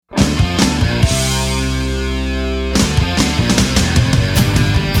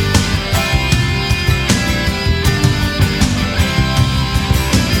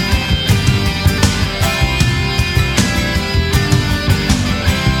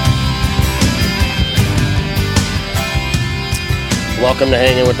Welcome to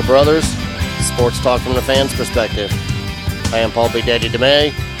Hanging with the Brothers, sports talk from the fans' perspective. I am Paul Big Daddy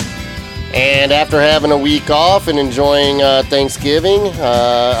DeMay, and after having a week off and enjoying Thanksgiving,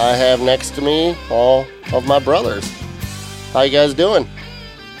 I have next to me all of my brothers. How you guys doing?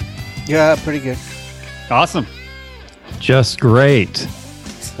 Yeah, pretty good. Awesome. Just great.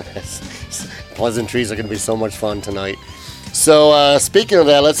 Pleasantries are going to be so much fun tonight. So, speaking of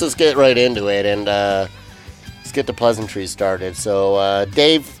that, let's just get right into it, and let's get the pleasantries started. So,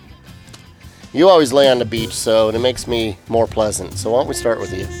 Dave, you always lay on the beach, so it makes me more pleasant. So why don't we start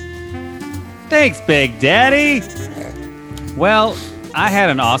with you? Thanks, Big Daddy. Well, I had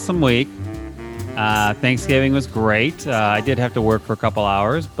an awesome week. Thanksgiving was great. I did have to work for a couple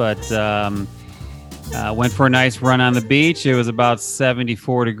hours, but went for a nice run on the beach. It was about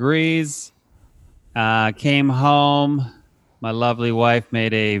 74 degrees. Came home. My lovely wife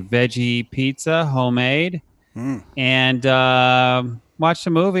made a veggie pizza, homemade, and watched a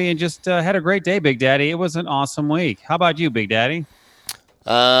movie and just had a great day, Big Daddy. It was an awesome week. How about you, Big Daddy?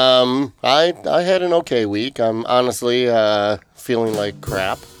 I had an okay week. I'm honestly feeling like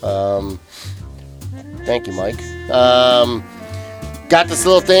crap. Thank you, Mike. Got this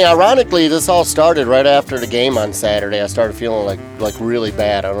little thing. Ironically, this all started right after the game on Saturday. I started feeling like really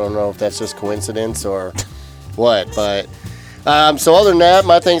bad. I don't know if that's just coincidence or what, but so other than that,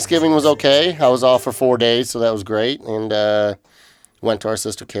 my Thanksgiving was okay. I was off for 4 days, so that was great, and went to our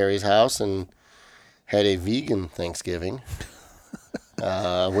sister Carrie's house and had a vegan Thanksgiving,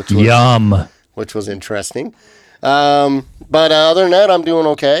 which was interesting. But other than that, I'm doing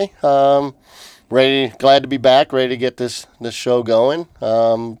okay. Glad to be back, ready to get this show going.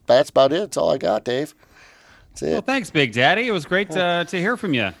 That's about it. That's all I got, Dave. That's it. Well, thanks, Big Daddy. It was great to hear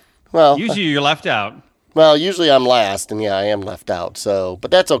from you. Well, usually you're left out. Well, usually I'm last, and yeah, I am left out. So,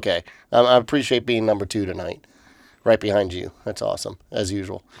 but that's okay. I appreciate being number 2 tonight, right behind you. That's awesome, as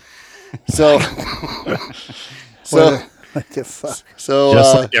usual. So, What the fuck? so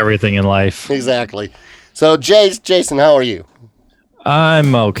Just like everything in life. exactly. So, Jason, how are you?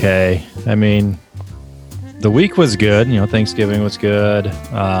 I'm okay. I mean, the week was good. You know, Thanksgiving was good.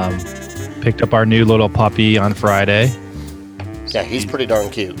 Picked up our new little puppy on Friday. Yeah, he's pretty darn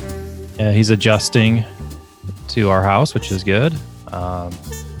cute. Yeah, he's adjusting to our house, which is good.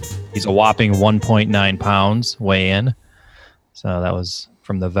 He's a whopping 1.9 pounds weigh-in. So that was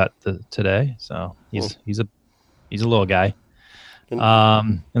from the vet today. So he's a little guy. And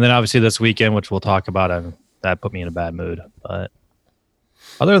then obviously this weekend, which we'll talk about, that put me in a bad mood. But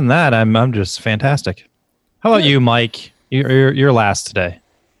other than that, I'm just fantastic. How about you, Mike? You're last today.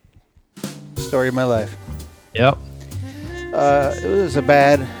 Story of my life. Yep. It was a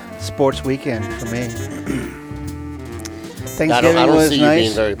bad sports weekend for me. I Thanksgiving don't was see you nice.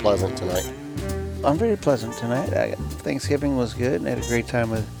 being very pleasant tonight. I'm very pleasant tonight. Thanksgiving was good. I had a great time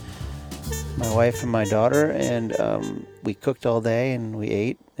with my wife and my daughter, and we cooked all day and we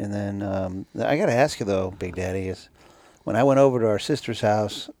ate. And then I got to ask you though, Big Daddy, is when I went over to our sister's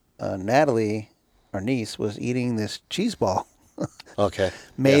house, Natalie, our niece, was eating this cheese ball. Okay.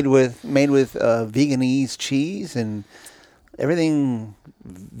 made with veganese cheese and everything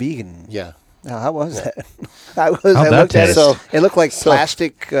vegan. Yeah. Now, how was that? I How'd looked that at it. taste? It looked like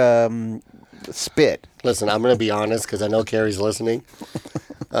plastic spit. Listen, I'm going to be honest because I know Carrie's listening.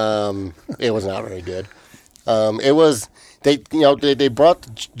 It was not very good. It was they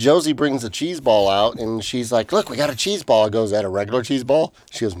brought Josie brings the cheese ball out and she's like, "Look, we got a cheese ball." I goes, "Is that a regular cheese ball?"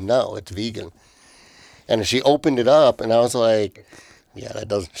 She goes, "No, it's vegan." And she opened it up and I was like, "Yeah, that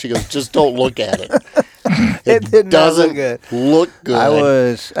doesn't." She goes, "Just don't look at it." It did not doesn't look good. look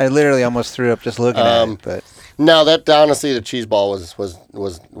good. I literally almost threw up just looking at it. But No, that honestly, the cheese ball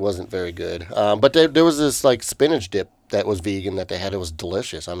wasn't very good. But there was this like spinach dip that was vegan that they had. It was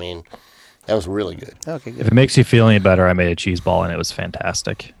delicious. I mean, that was really good. okay, If good. it makes you feel any better, I made a cheese ball and it was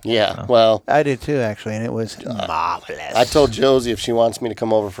fantastic. Yeah. Well, I did too, actually, and it was marvelous. I told Josie if she wants me to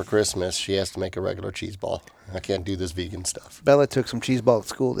come over for Christmas, she has to make a regular cheese ball. I can't do this vegan stuff. Bella took some cheese ball at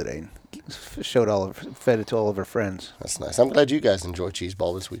school today and fed it to all of her friends. That's nice. I'm glad you guys enjoy cheese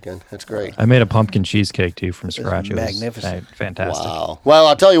ball this weekend. That's great. I made a pumpkin cheesecake too from scratch. It was magnificent. fantastic. Wow. Well,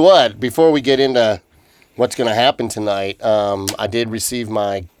 I'll tell you what. Before we get into what's going to happen tonight, I did receive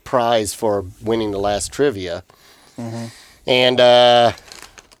my prize for winning the last trivia, and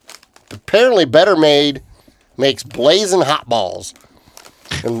apparently Better Made makes blazing hot balls.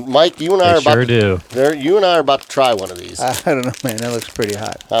 And Mike, you and I are about you and I are about to try one of these. I don't know, man. That looks pretty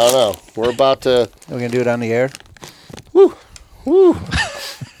hot. I don't know. We're about to. Are we gonna do it on the air? Woo. All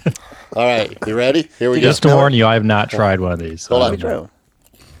right, you ready? Here we go. Just to warn you, I have not tried one of these. Hold on. Let me try one.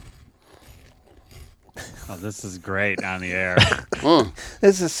 Oh, this is great on the air.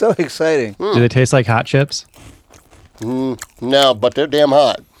 This is so exciting. Do they taste like hot chips? No, but they're damn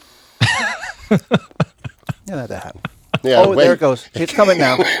hot. Yeah, not that hot. Yeah, Oh, wait. there it goes. It's coming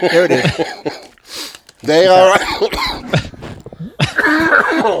now. There it is. They are.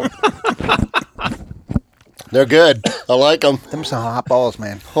 They're good. I like them. Them some hot balls,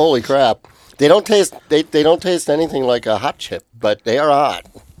 man. Holy crap! They don't taste. They don't taste anything like a hot chip, but they are hot.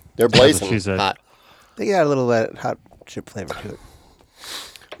 They're blazing she said. hot. They got a little hot chip flavor to it.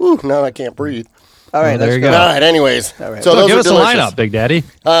 Ooh, now I can't breathe. All right, Well, there let's you go. go. All right. Anyways, All right. so So those give are us delicious. a lineup, Big Daddy.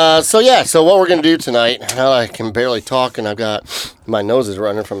 So what we're gonna do tonight? Now I can barely talk, and I've got my nose is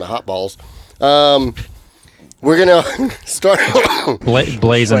running from the hot balls. We're gonna start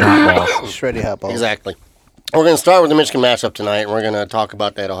Blazing hot balls. Shreddy hot balls. exactly. We're gonna start with the Michigan matchup tonight, and we're gonna talk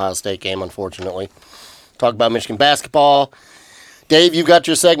about that Ohio State game. Unfortunately, talk about Michigan basketball. Dave, you got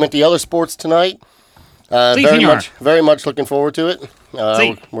your segment, the other sports tonight. Si, senor. Very much looking forward to it.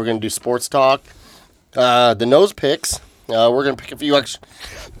 Si. We're gonna do sports talk. The nose picks. We're gonna pick a few extra.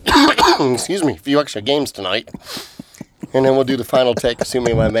 excuse me, a few extra games tonight, and then we'll do the final take,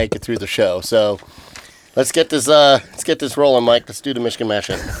 assuming I make it through the show. So let's get this rolling, Mike. Let's do the Michigan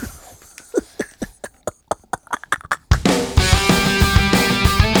mashup.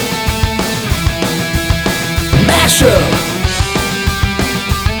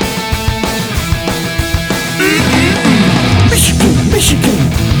 Michigan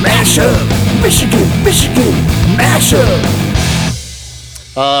mashup. Michigan mashup.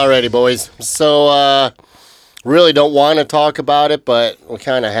 Alrighty, boys. So really don't want to talk about it, but we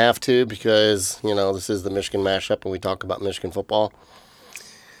kind of have to because this is the Michigan mashup, and we talk about Michigan football.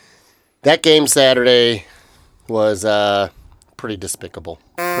 That game Saturday was pretty despicable,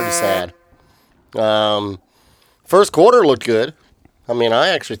 pretty sad. First quarter looked good. I mean, I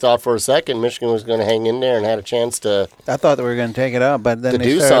actually thought for a second Michigan was going to hang in there and had a chance to I thought that we were going to take it out, but then they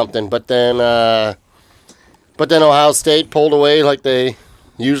do started, something. But then Ohio State pulled away like they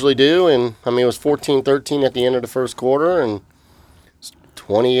usually do, and I mean it was 14-13 at the end of the first quarter and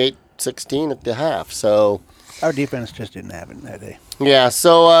 28-16 at the half. So Our defense just didn't have it that day. yeah,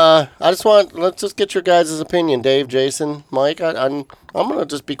 so let's just get your guys' opinion, Dave, Jason, Mike. I'm gonna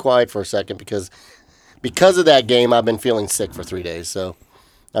just be quiet for a second because of that game, I've been feeling sick for 3 days, so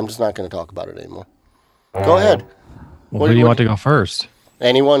I'm just not gonna talk about it anymore. Go ahead. Well, who do you want to go first?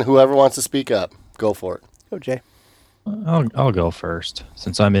 Anyone, whoever wants to speak up, go for it. Go, Jay. I'll go first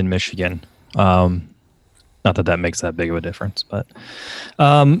since I'm in Michigan. Not that makes that big of a difference, but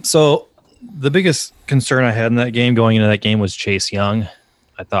so the biggest concern I had in that game going into that game was Chase Young.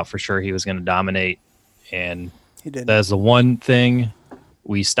 I thought for sure he was going to dominate, and He did. that's the one thing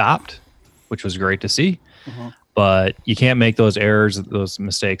we stopped, which was great to see. But you can't make those errors, those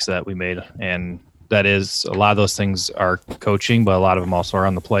mistakes that we made, and that is a lot of those things are coaching, but a lot of them also are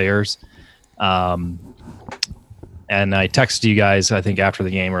on the players. And I texted you guys, I think, after the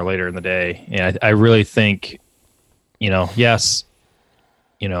game or later in the day. And I really think, yes,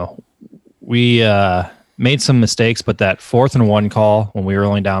 we made some mistakes, but that 4th and 1 call when we were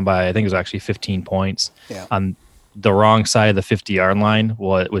only down by, I think it was actually 15 points on the wrong side of the 50-yard line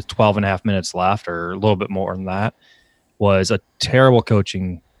with 12 and a half minutes left or a little bit more than that was a terrible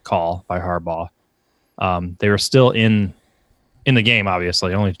coaching call by Harbaugh. They were still in the game,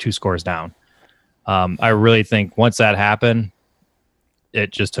 obviously, only 2 scores down. I really think once that happened,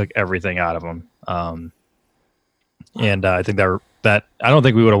 it just took everything out of them. And I think that I don't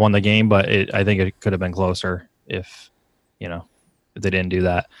think we would have won the game, but I think it could have been closer if they didn't do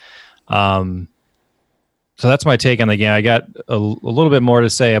that. So that's my take on the game. I got a little bit more to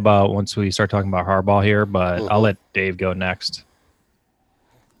say about once we start talking about Harbaugh here, but I'll let Dave go next.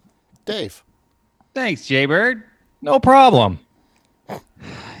 Dave. Thanks, Jaybird. No problem.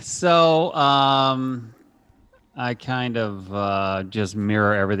 So, I kind of just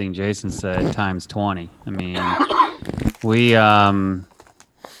mirror everything Jason said times 20. I mean, we, I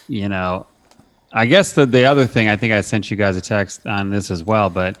guess the other thing, I think I sent you guys a text on this as well,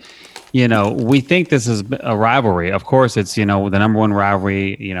 but, we think this is a rivalry. Of course, it's, the number one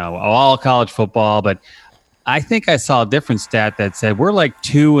rivalry, all college football, but I think I saw a different stat that said we're like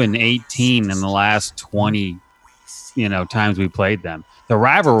 2-18 in the last 20, times we played them. The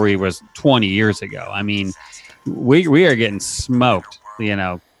rivalry was 20 years ago. I mean, we are getting smoked,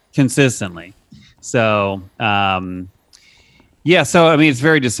 consistently. So, so I mean, it's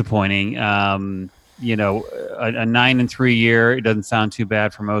very disappointing. A 9-3 year, it doesn't sound too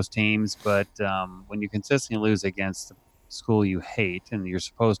bad for most teams, but when you consistently lose against the school you hate and you're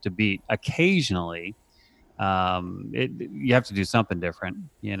supposed to beat occasionally, you have to do something different,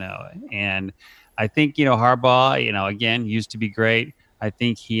 and I think, Harbaugh, again, used to be great. I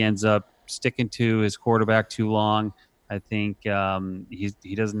think he ends up sticking to his quarterback too long. I think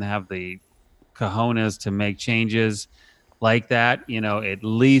he doesn't have the cojones to make changes like that. At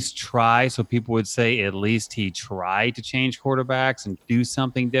least try. So people would say at least he tried to change quarterbacks and do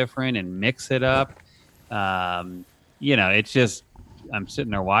something different and mix it up. It's just I'm sitting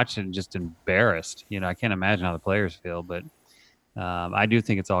there watching and just embarrassed. I can't imagine how the players feel, but I do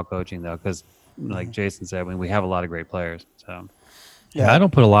think it's all coaching though, because like Jason said, we have a lot of great players. So yeah, I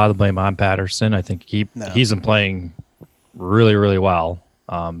don't put a lot of the blame on Patterson. I think he's been playing really, really well.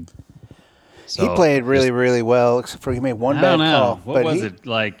 He played really, really well, except for he made one bad call. What was it,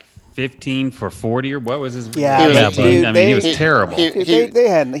 like 15 for 40 or what was his? Yeah, he was terrible. He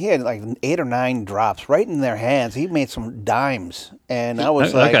had like 8 or 9 drops right in their hands. He made some dimes, and I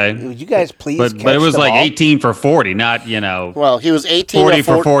was like, "Would you guys please?" But it was like 18 for 40, not Well, he was 18 40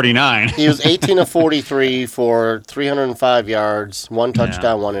 for 49. He was 18 of 43 for 305 yards, 1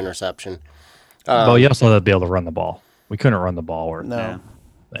 touchdown, 1 interception. Well, you also had to be able to run the ball. We couldn't run the ball.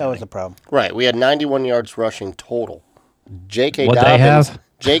 That was the problem. Right, we had 91 yards rushing total. J.K.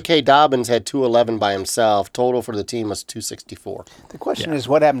 Dobbins had 211 by himself. Total for the team was 264. The question is,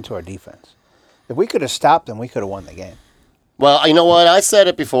 what happened to our defense? If we could have stopped them, we could have won the game. Well, you know what? I said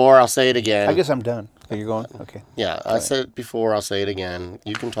it before. I'll say it again. I guess I'm done. Are you going? Okay. Yeah, I said it before. I'll say it again.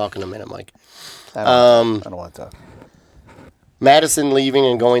 You can talk in a minute, Mike. I don't want to talk. Madison leaving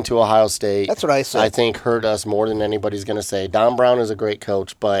and going to Ohio State. That's what I said. I think hurt us more than anybody's going to say. Don Brown is a great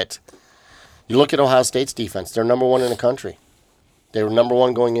coach, but you look at Ohio State's defense. They're number 1 in the country. They were number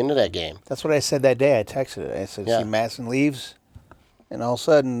 1 going into that game. That's what I said that day. I texted it. I said, see, Madison leaves, and all of a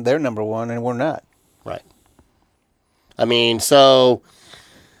sudden they're number 1 and we're not. Right. I mean, so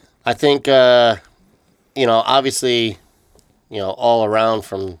I think, obviously, all around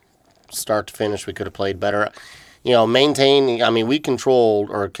from start to finish, we could have played better. We controlled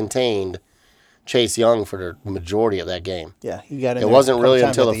or contained Chase Young for the majority of that game. Yeah, he got in. It wasn't really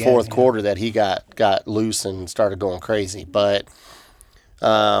until the fourth quarter that he got loose and started going crazy. But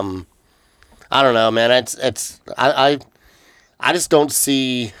I don't know, man. I just don't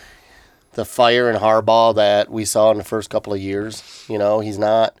see the fire in Harbaugh that we saw in the first couple of years. He's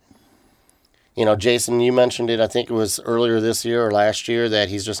not. Jason, you mentioned it. I think it was earlier this year or last year that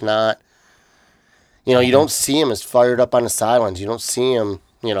he's just not. You don't see him as fired up on the sidelines. You don't see him,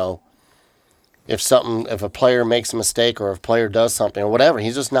 if a player makes a mistake or if a player does something or whatever,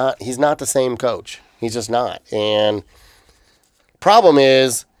 he's not the same coach. He's just not. And problem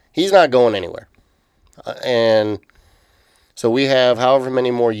is, he's not going anywhere. And so we have however many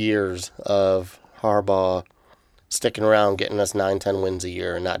more years of Harbaugh sticking around, getting us 9-10 wins a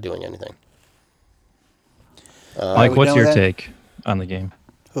year and not doing anything. Mike, what's your take on the game?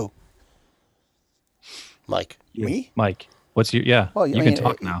 Who? Mike. Me? Mike, what's your Well, you can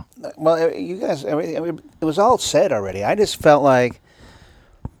talk now. Well, you guys, it was all said already. I just felt like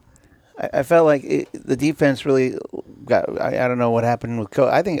the defense really got. I don't know what happened with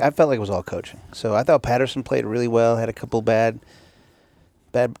coach. I felt like it was all coaching. So I thought Patterson played really well. Had a couple bad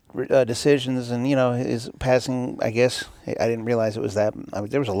decisions, and his passing. I guess I didn't realize it was that.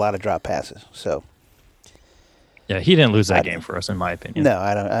 There was a lot of drop passes. So. Yeah, he didn't lose that game for us, in my opinion. No,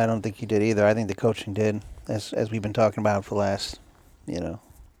 I don't think he did either. I think the coaching did, as we've been talking about for the last,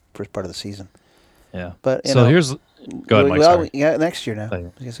 first part of the season. Yeah. But so here's. Go ahead, Mike. Well, yeah, next year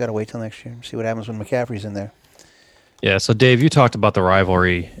now. We just got to wait till next year and see what happens when McCaffrey's in there. Yeah. So Dave, you talked about the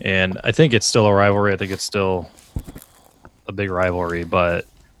rivalry, and I think it's still a rivalry. I think it's still a big rivalry, but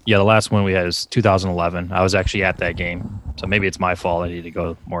yeah, the last one we had is 2011. I was actually at that game, so maybe it's my fault. I need to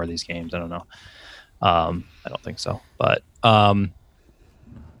go to more of these games. I don't know. I don't think so, but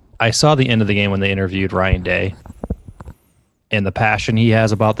I saw the end of the game when they interviewed Ryan Day and the passion he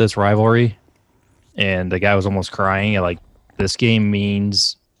has about this rivalry, and the guy was almost crying. Like, this game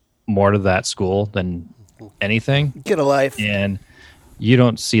means more to that school than anything. Get a life. And you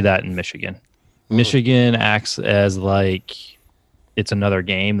don't see that in Michigan. Michigan acts as like it's another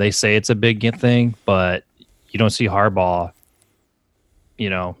game. They say it's a big thing, but you don't see Harbaugh,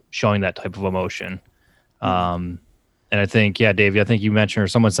 showing that type of emotion. And I think, Dave, I think you mentioned, or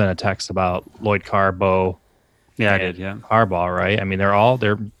someone sent a text about Lloyd Carr, Bo. Yeah, I did, yeah. Harbaugh, right? I mean,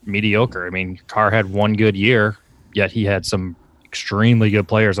 they're mediocre. I mean, Carr had one good year, yet he had some extremely good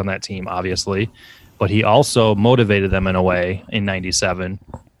players on that team, obviously. But he also motivated them in a way in 97.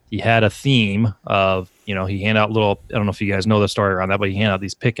 He had a theme of, he handed out little, I don't know if you guys know the story around that, but he handed out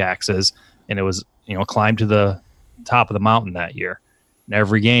these pickaxes, and it was, climb to the top of the mountain that year. And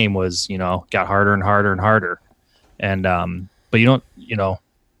every game was, got harder and harder and harder. And, but you don't,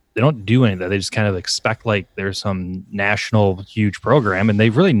 they don't do any of that. They just kind of expect like there's some national huge program, and they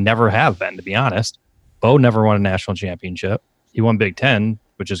really never have been, to be honest. Bo never won a national championship. He won Big Ten,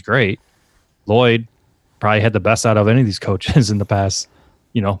 which is great. Lloyd probably had the best out of any of these coaches in the past,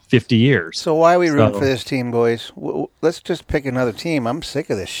 50 years. So why are we rooting for this team, boys? Let's just pick another team. I'm sick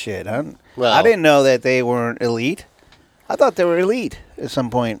of this shit. I didn't know that they weren't elite. I thought they were elite at some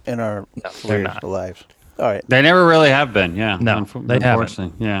point in our lives. All right. They never really have been, yeah. No, they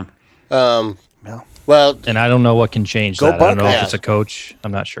haven't. Yeah. No. Well, and I don't know what can change Go that. I don't know Buckeyes. if it's a coach.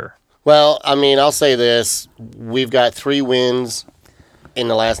 I'm not sure. well, I mean, I'll say this: we've got 3 wins in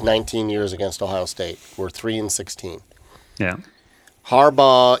the last 19 years against Ohio State. We're 3-16. Yeah.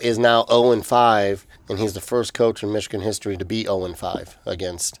 Harbaugh is now 0-5, and he's the first coach in Michigan history to be 0-5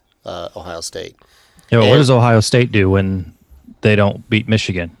 against Ohio State. Yeah, but what And- does Ohio State do when they don't beat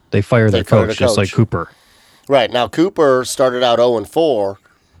Michigan? They fire their fire coach, the just like coach. Cooper. Right. Now, Cooper started out 0-4,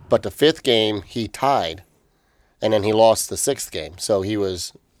 but the 5th game he tied, and then he lost the 6th game. So he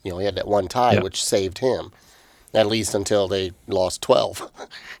was, he had that one tie, Yeah. which saved him, at least until they lost 12,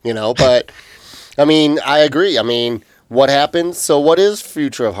 But, I mean, I agree. I mean, what happens? So what is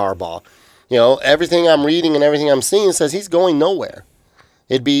future of Harbaugh? Everything I'm reading and everything I'm seeing says he's going nowhere.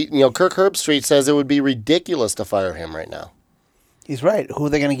 It'd be, Kirk Herbstreit says it would be ridiculous to fire him right now. He's right. Who are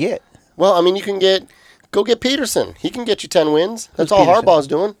they going to get? Well, I mean, you can go get Peterson. He can get you 10 wins. That's all Peterson? Harbaugh's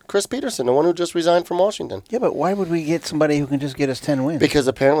doing. Chris Peterson, the one who just resigned from Washington. Yeah, but why would we get somebody who can just get us 10 wins? Because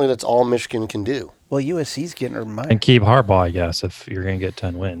apparently that's all Michigan can do. Well, USC's getting her mind. And keep Harbaugh, I guess, if you're going to get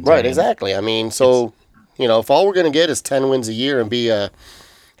 10 wins. Right, I mean, exactly. I mean, so, if all we're going to get is 10 wins a year and be a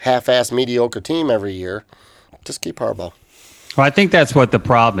half-ass mediocre team every year, just keep Harbaugh. Well, I think that's what the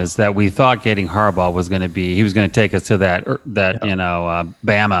problem is, that we thought getting Harbaugh was going to be, he was going to take us to that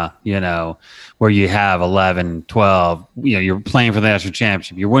Bama, where you have 11, 12, you're playing for the national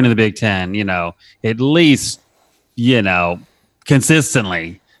championship, you're winning the Big Ten, at least,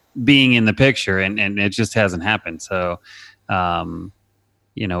 consistently being in the picture, and it just hasn't happened. So,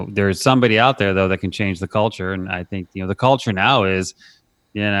 there's somebody out there, though, that can change the culture. And I think, the culture now is,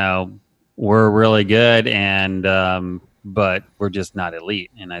 we're really good, and but we're just not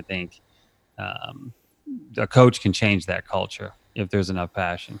elite. And I think a coach can change that culture if there's enough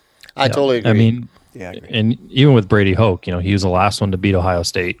passion. I totally agree. I mean, Yeah, I agree. and even with Brady Hoke, he was the last one to beat Ohio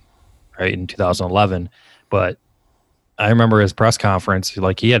State, right, in 2011. But I remember his press conference,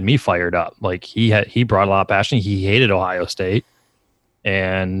 like, he had me fired up. Like, he brought a lot of passion. He hated Ohio State.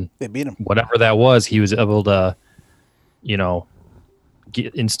 And They beat him. whatever that was, he was able to,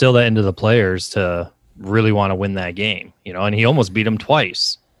 instill that into the players to really want to win that game, and he almost beat him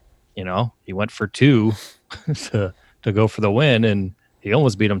twice. He went for 2 to go for the win, and he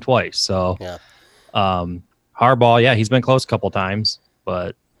almost beat him twice. So, Yeah. Harbaugh, yeah, he's been close a couple times,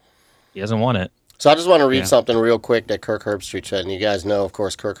 but he hasn't won it. So I just want to read Yeah. something real quick that Kirk Herbstreit said. And you guys know, of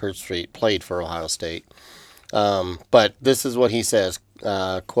course, Kirk Herbstreit played for Ohio State. But this is what he says,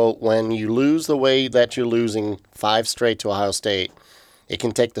 quote, "When you lose the way that you're losing 5 straight to Ohio State, it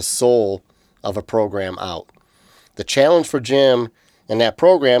can take the soul of a program out. The challenge for Jim and that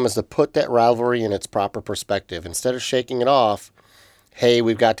program is to put that rivalry in its proper perspective. Instead of shaking it off, hey,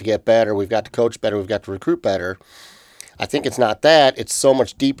 we've got to get better, we've got to coach better, we've got to recruit better. I think it's not that, it's so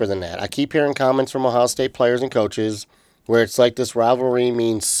much deeper than that. I keep hearing comments from Ohio State players and coaches where it's like this rivalry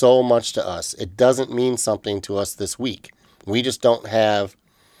means so much to us. It doesn't mean something to us this week. We just don't have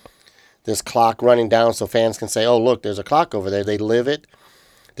this clock running down so fans can say, oh, look, there's a clock over there. They live it.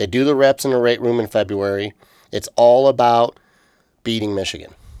 They do the reps in the weight room in February. It's all about beating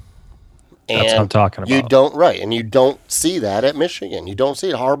Michigan. That's what I'm talking You about. don't see that at Michigan. You don't see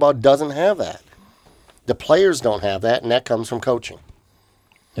it. Harbaugh doesn't have that. The players don't have that, and that comes from coaching.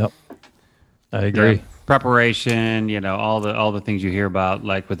 Yep, I agree. Yeah. Preparation, all the things you hear about,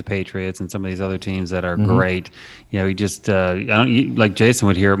 like with the Patriots and some of these other teams that are great. You just like Jason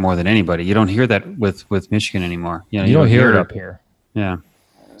would hear it more than anybody. You don't hear that with Michigan anymore. You don't hear it up here. Yeah.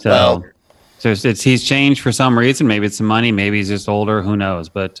 So, Well- he's changed for some reason. Maybe it's the money. Maybe he's just older. Who knows?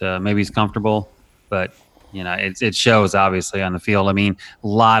 But maybe he's comfortable. But it shows obviously on the field. I mean, a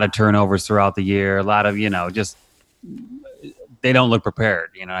lot of turnovers throughout the year. A lot of just they don't look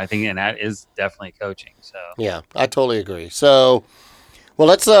prepared. I think, and that is definitely coaching. So Yeah, I totally agree. So, well,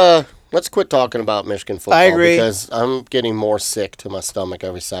 let's quit talking about Michigan football. I agree. Because I'm getting more sick to my stomach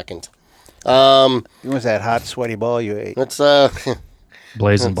every second. It was that hot, sweaty ball you ate. Let's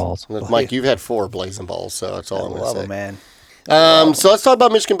Blazing balls. Mike, you've had 4 blazing balls, so that's all I'm I going love to it, say. man. So let's talk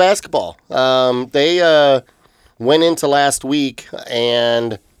about Michigan basketball. They went into last week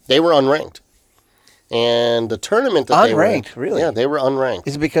and they were unranked. And the tournament that they were in, Unranked, really? Yeah, they were unranked.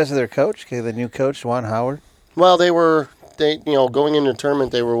 Is it because of their coach? Okay, the new coach, Juan Howard? Well, going into the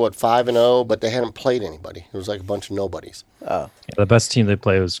tournament, they were 5-0, but they hadn't played anybody. It was like a bunch of nobodies. Oh. Yeah, the best team they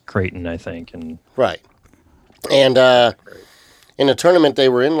played was Creighton, I think, and Right. And in the tournament they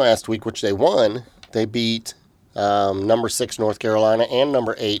were in last week, which they won, they beat number 6 North Carolina and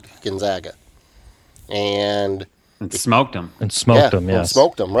number 8 Gonzaga. And smoked them. smoked them. and Yes,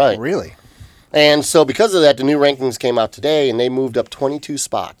 smoked them, right. Really? And so because of that, the new rankings came out today, and they moved up 22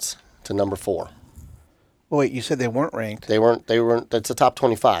 spots to number 4. Well, wait, you said they weren't ranked. They weren't. That's the top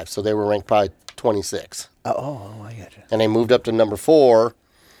 25, so they were ranked probably 26. Oh, I got you. And they moved up to number 4,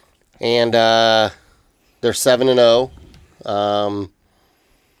 and they're 7-0.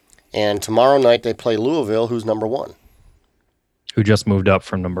 And tomorrow night they play Louisville, who's number 1. who just moved up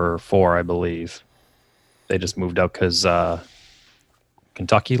from number 4, I believe. They just moved up because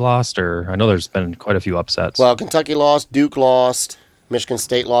Kentucky lost, or I know there's been quite a few upsets. Well, Kentucky lost, Duke lost, Michigan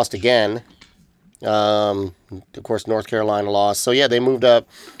State lost again. Of course, North Carolina lost. So, yeah, they moved up.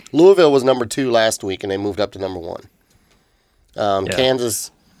 Louisville was number 2 last week, and they moved up to number 1. Yeah.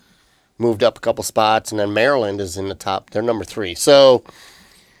 Kansas moved up a couple spots, and then Maryland is in the top. They're number 3. So,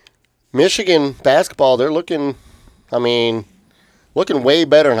 Michigan basketball, they're looking way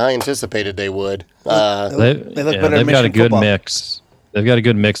better than I anticipated they would. They look better than they've got a Michigan good football. mix. They've got a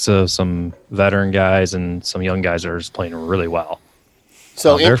good mix of some veteran guys and some young guys that are just playing really well.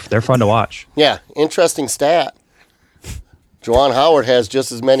 So, They're fun to watch. yeah, interesting stat. Juwan Howard has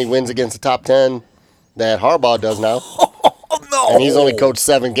just as many wins against the top 10 that Harbaugh does now. No. And he's only coached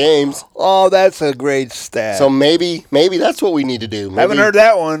 7 games. Oh, that's a great stat. So maybe that's what we need to do. Maybe, I haven't heard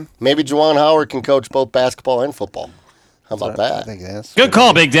that one. Maybe Juwan Howard can coach both basketball and football. How about I that? think that's Good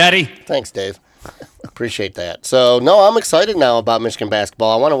call, Big Daddy. Thanks, Dave. Appreciate that. So, no, I'm excited now about Michigan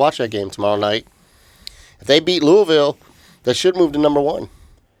basketball. I want to watch that game tomorrow night. If they beat Louisville, they should move to number 1.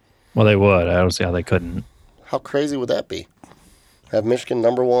 Well, they would. I don't see how they couldn't. How crazy would that be? Have Michigan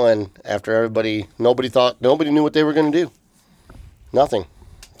number 1 after nobody knew what they were going to do. Nothing.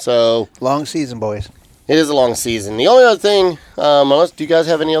 So, long season, boys. it is a long season. The only other thing, do you guys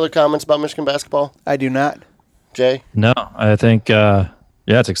have any other comments about Michigan basketball? I do not. Jay? No, I think,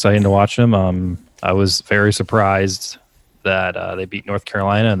 it's exciting to watch them. I was very surprised that they beat North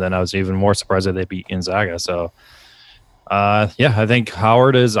Carolina, and then I was even more surprised that they beat Gonzaga. So, I think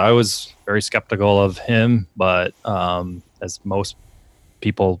Howard I was very skeptical of him, but as most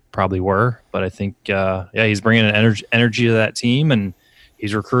people probably were. But I think, he's bringing an energy to that team, and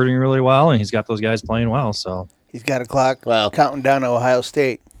he's recruiting really well, and he's got those guys playing well. So He's got a clock Wow. counting down to Ohio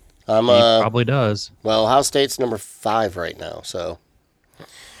State. he probably does. Well, Ohio State's number 5 right now, so.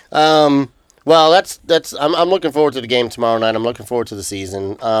 I'm looking forward to the game tomorrow night. I'm looking forward to the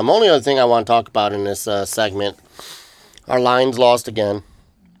season. Only other thing I want to talk about in this segment, our Lions lost again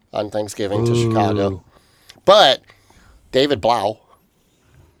on Thanksgiving to Chicago. But David Blau,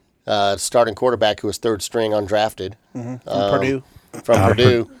 starting quarterback who was 3rd string undrafted. From Purdue. From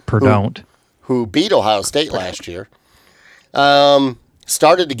Purdue. Purdue. Who beat Ohio State last year.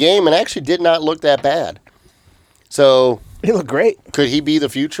 Started the game and actually did not look that bad. So, He looked great. could he be the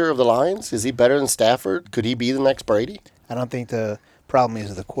future of the Lions? Is he better than Stafford? Could he be the next Brady? I don't think the problem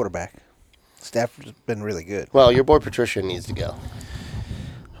is the quarterback. Stafford's been really good. Well, your boy Patricia needs to go.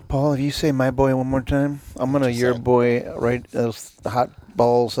 Paul, if you say my boy one more time, I'm going to your saying. boy right those hot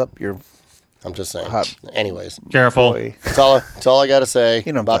balls up your I'm just saying. Hot. Anyways, Careful. boy. that's all I got to say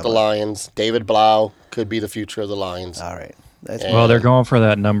You know what I'm about the talking about. Lions. David Blau could be the future of the Lions. All right. That's Yeah. Well, they're going for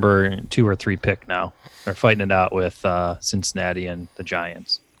that number 2 or 3 pick now. They're fighting it out with Cincinnati and the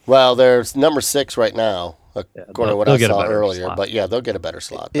Giants. Well, there's number 6 right now, according to what they'll I get a saw better earlier. slot. But yeah, they'll get a better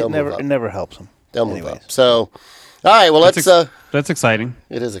slot. it They'll move never up. it never helps them. They'll move Anyways. up. So, all right. Well, let's. That's exciting.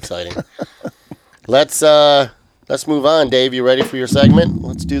 It is exciting. Let's move on, Dave. You ready for your segment?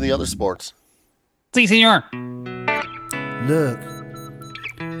 Let's do the other sports. Si, senor. Look,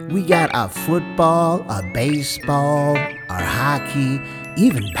 we got our football, our baseball, our hockey,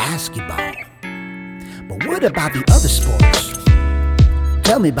 even basketball. But what about the other sports?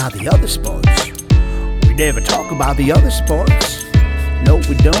 Tell me about the other sports. We never talk about the other sports. No,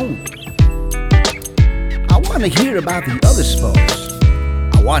 we don't. I want to hear about the other sports.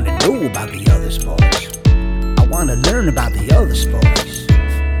 I want to know about the other sports. I want to learn about the other sports.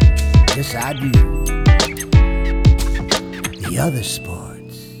 Yes, I do. The other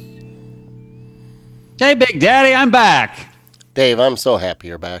sports. Hey, Big Daddy, I'm back. Dave, I'm so happy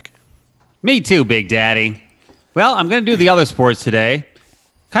you're back. Me too, Big Daddy. Well, I'm going to do the other sports today,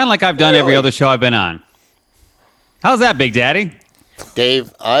 kind of like I've done every other show I've been on. How's that, Big Daddy?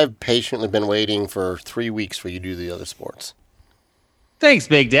 Dave, I've patiently been waiting for 3 weeks for you to do the other sports. Thanks,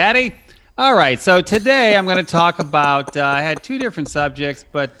 Big Daddy. All right, so today I'm going to talk about, I had two different subjects,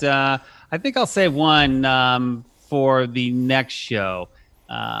 but I think I'll save one for the next show.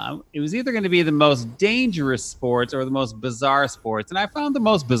 It was either going to be the most dangerous sports or the most bizarre sports, and I found the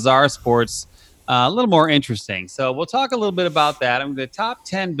most bizarre sports a little more interesting. So we'll talk a little bit about that. I'm the top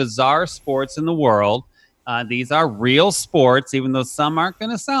 10 bizarre sports in the world. These are real sports, even though some aren't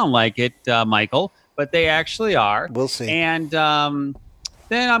going to sound like it, Michael, but they actually are. We'll see. And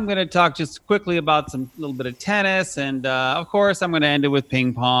then I'm going to talk just quickly about some little bit of tennis, and of course, I'm going to end it with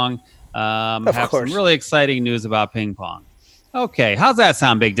ping pong. Have course. some really exciting news about ping pong. Okay, how's that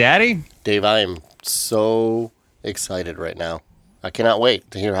sound, Big Daddy? Dave, I am so excited right now. I cannot wait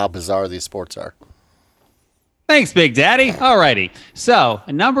to hear how bizarre these sports are. Thanks, Big Daddy. All righty. So,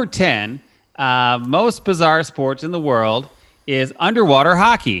 number 10, most bizarre sports in the world is underwater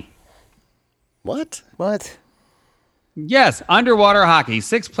hockey. What? What? Yes, underwater hockey.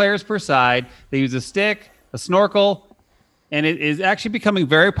 6 players per side. They use a stick, a snorkel, and it is actually becoming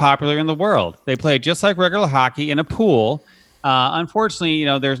very popular in the world. They play just like regular hockey in a pool. Unfortunately,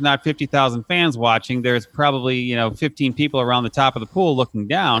 there's not 50,000 fans watching. There's probably, 15 people around the top of the pool looking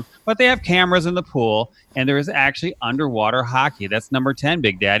down, but they have cameras in the pool, and there is actually underwater hockey. That's number 10,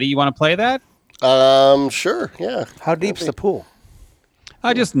 Big Daddy. You want to play that? Sure, yeah. How deep's the pool?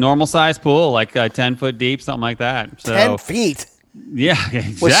 Just normal size pool, like 10 foot deep, something like that. So, 10 feet. Yeah,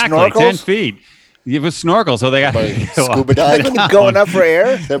 exactly. 10 snorkels? feet. With snorkel, so they got Scuba diving? Going up for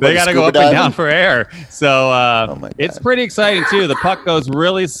air? They got to go up and down for air. So my God. it's pretty exciting too. The puck goes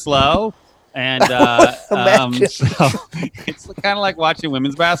really slow, and Imagine. so it's kind of like watching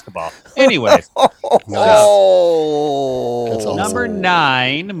women's basketball. Anyways, Oh. That's awesome. number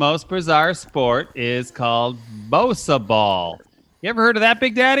 9 most bizarre sport is called Bosa ball. You ever heard of that,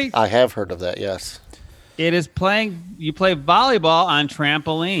 Big Daddy? I have heard of that, yes. It is you play volleyball on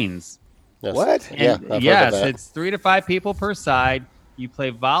trampolines. Yes. What? Yeah, And I've yes, heard of that. it's 3 to 5 people per side. You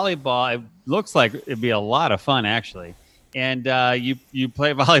play volleyball. It looks like it'd be a lot of fun, actually. And you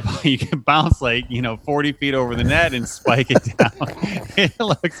play volleyball. You can bounce 40 feet over the net and spike it down. It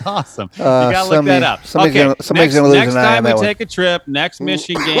looks awesome. You gotta look that up. Somebody's gonna lose next an eye time on we that one. take a trip, next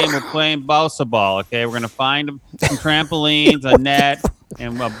Michigan game, we're playing Bosa ball. Okay, we're gonna find some trampolines, a net,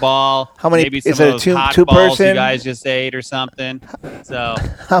 and a ball. How many- Maybe some is of it a those two- hot two balls you person? guys just ate or something. So,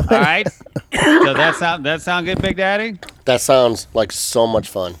 How all many- right. So that sound good, Big Daddy? That sounds like so much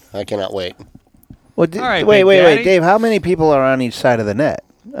fun. I cannot wait. Well, All right, wait, Big Daddy. Dave. How many people are on each side of the net?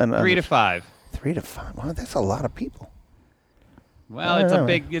 3 to 5. 3 to 5. Wow, that's a lot of people. Well, I it's don't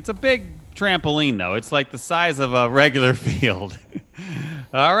know. it's a big trampoline though. It's like the size of a regular field.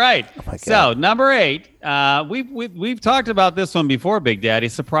 All right. my So God. number 8, we've talked about this one before, Big Daddy.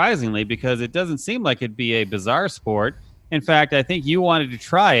 Surprisingly, because it doesn't seem like it'd be a bizarre sport. In fact, I think you wanted to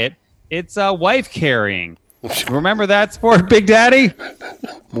try it. It's wife carrying. Remember that sport, Big Daddy?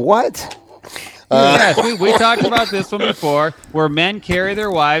 What? Yes, we talked about this one before, where men carry their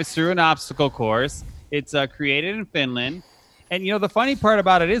wives through an obstacle course. It's created in Finland. And, the funny part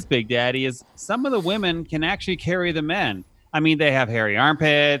about it is, Big Daddy, is some of the women can actually carry the men. I mean, they have hairy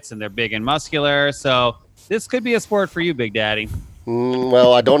armpits, and they're big and muscular. So this could be a sport for you, Big Daddy.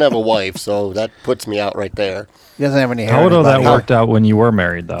 Well, I don't have a wife, so that puts me out right there. He doesn't have any hair. How would on his that body. worked out when you were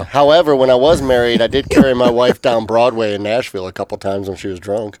married, though? However, when I was married, I did carry my wife down Broadway in Nashville a couple times when she was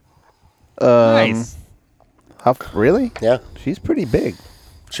drunk. Nice. Really? Yeah, She's pretty big.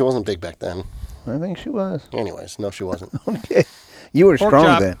 she wasn't big back then. I think she was. Anyways, no, she wasn't. Okay. You were Pork strong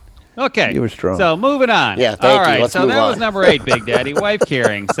chop. then. Okay. You were strong. So moving on. Yeah, thank All you. right. Let's So move that was on. number 8, Big Daddy, wife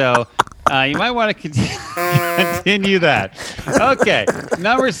carrying. So you might want to continue that. Okay.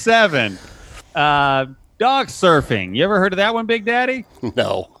 Number 7, dog surfing. You ever heard of that one, Big Daddy?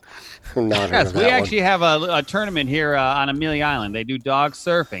 No, not heard Yes, of we that actually have a tournament here on Amelia Island. They do dog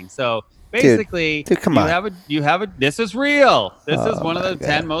surfing. So basically, Dude, come you on. have a. This is real. This is Oh, one of my the God.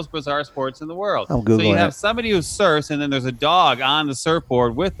 10 most bizarre sports in the world. I'm So you Googling have it. somebody who surfs, and then there's a dog on the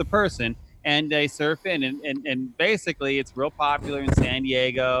surfboard with the person, and they surf in. And basically, it's real popular in San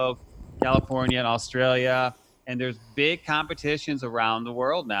Diego, California, and Australia. And there's big competitions around the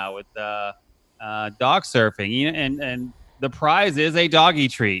world now with dog surfing. And the prize is a doggy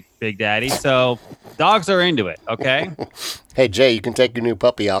treat, Big Daddy. So dogs are into it, okay? Hey, Jay, you can take your new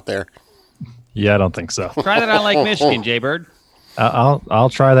puppy out there. Yeah, I don't think so. Try that on Lake Michigan, Jaybird. I'll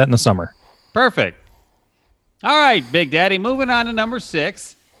try that in the summer. Perfect. All right, Big Daddy. Moving on to number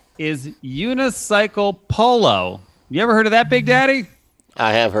 6 is unicycle polo. You ever heard of that, Big Daddy?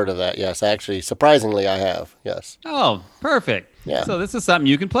 I have heard of that, yes. Actually, surprisingly, I have, yes. Oh, perfect. Yeah. So this is something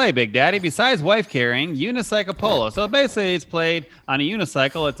you can play, Big Daddy. Besides wife carrying, unicycle polo. So basically, it's played on a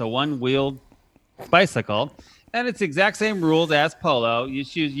unicycle. It's a one-wheeled bicycle, and it's the exact same rules as polo. You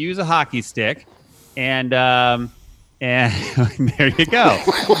should use a hockey stick, and there you go.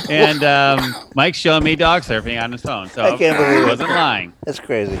 And Mike's showing me dog surfing on his phone, so I can't believe I it. wasn't lying. That's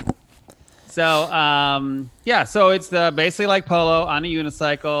crazy. So so it's basically like polo on a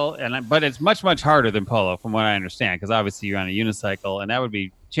unicycle, but it's much harder than polo, from what I understand, because obviously you're on a unicycle, and that would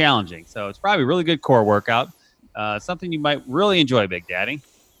be challenging. So it's probably a really good core workout, something you might really enjoy, Big Daddy.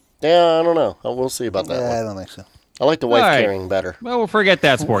 Yeah, I don't know. We'll see about that Yeah, I one. don't think so. I like the wife All right. carrying better. Well, we'll forget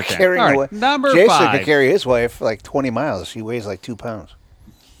that sport then. Carrying All the right, wa- number Jason 5. could carry his wife like 20 miles. She weighs like 2 pounds.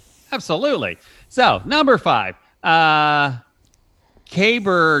 Absolutely. So number 5,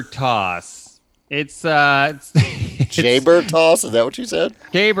 caber toss. It's Jaber toss? Is that what you said?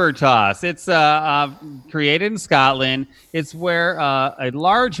 caber toss. It's created in Scotland. It's where a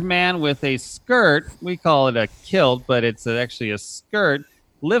large man with a skirt, we call it a kilt, but it's actually a skirt,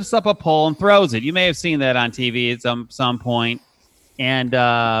 lifts up a pole and throws it. You may have seen that on TV at some point. And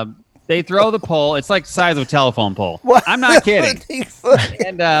they throw the pole. It's like the size of a telephone pole. What? I'm not kidding.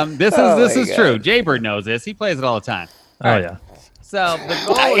 And this is my true. God. Jaybird knows this. He plays it all the time. Oh yeah. So the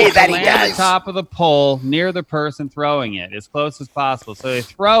goal I is hate to that he land at the does. top of the pole near the person throwing it, as close as possible. So they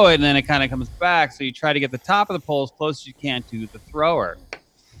throw it, and then it kind of comes back. So you try to get the top of the pole as close as you can to the thrower.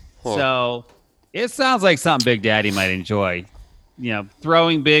 Huh. So it sounds like something Big Daddy might enjoy. You know,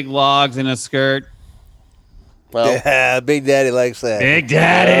 throwing big logs in a skirt. Well, Yeah, Big Daddy likes that. Big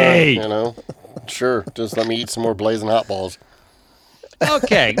Daddy! you know, sure. Just let me eat some more blazing hot balls.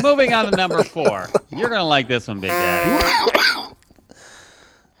 Okay, moving on to number 4. You're going to like this one, Big Daddy.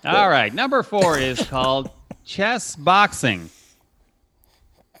 All right, number 4 is called chess boxing.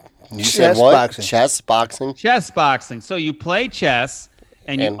 You said Chess what? boxing. Chess boxing? Chess boxing. So you play chess,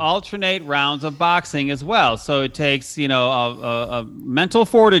 and you And- alternate rounds of boxing as well. So it takes, a mental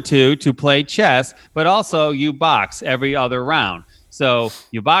fortitude to play chess, but also you box every other round. So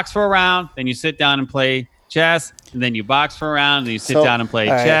you box for a round, then you sit down and play chess, and then you box for a round, and you sit So- down and play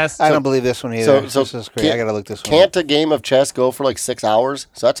All right, chess. I don't believe this one either. So This is great. I got to look this one Can't up. a game of chess go for like 6 hours?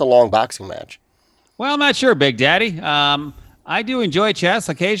 So that's a long boxing match. Well, I'm not sure, Big Daddy. I do enjoy chess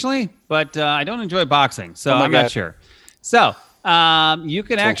occasionally, but I don't enjoy boxing, so Oh my I'm not God. sure. So you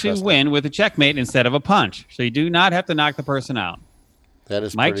can actually interesting. win with a checkmate instead of a punch. So you do not have to knock the person out. That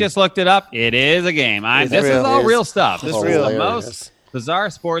is Mike pretty- just looked it up. It is a game. It's This real. is all It is real stuff. This is real. the Hilarious. most bizarre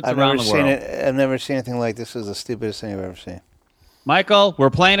sports I've around never the seen world. it. I've never seen anything like this. This is the stupidest thing I've ever seen. Michael,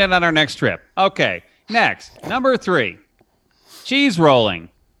 we're playing it on our next trip. Okay, next, number 3, cheese rolling.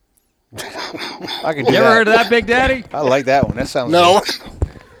 I can do You that. ever heard of that, Big Daddy? I like that one. That sounds No.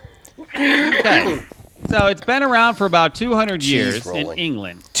 Okay. So it's been around for about 200 Cheese years in rolling.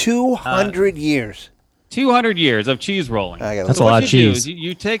 England. 200 years. 200 years of cheese rolling. I gotta That's look a What lot of you do cheese. is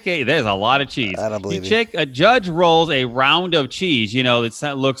you take there's a lot of cheese. I don't believe you you. take a judge rolls a round of cheese.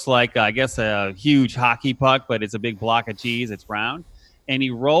 That looks like I guess a huge hockey puck, but it's a big block of cheese. It's round, and he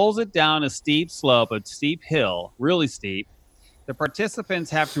rolls it down a steep slope, a steep hill, really steep. The participants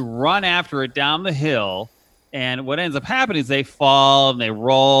have to run after it down the hill, and what ends up happening is they fall and they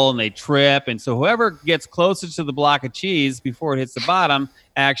roll and they trip, and so whoever gets closest to the block of cheese before it hits the bottom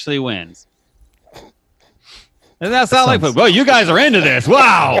actually wins. Doesn't that sound like? sounds- Well, you guys are into this.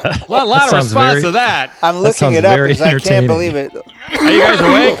 Wow, a lot of sounds response very- to that. I'm looking sounds it up very because I can't entertaining. believe it. Are you guys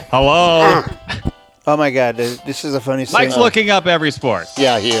awake? Hello. Oh my God, this is the funniest Mike's thing. looking up every sport.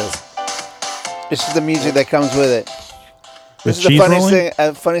 Yeah, he is. This is the music that comes with it. With This is the cheese funniest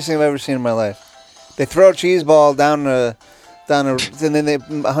rolling? funniest thing I've ever seen in my life. They throw a cheese ball down and then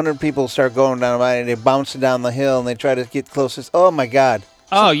 100 people start going down and they bounce it down the hill and they try to get closest. Oh my God.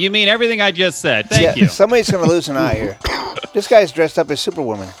 Oh, you mean everything I just said? Thank you. Somebody's going to lose an eye here. This guy's dressed up as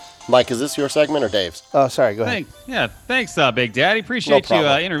Superwoman. Mike, is this your segment or Dave's? Oh, sorry. Go ahead. Thanks, Big Daddy. Appreciate you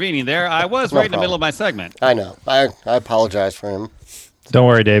problem. intervening there. I was No right in the problem. middle of my segment. I know. I apologize for him. Don't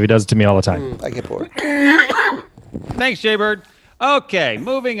worry, Dave. He does it to me all the time. I get bored. Thanks, Jaybird. Okay,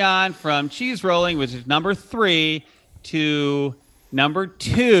 moving on from cheese rolling, which is number 3, to number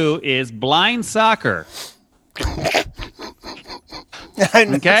 2 is blind soccer.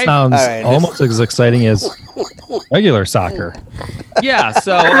 Okay? Sounds All right, almost as exciting as regular soccer. Yeah,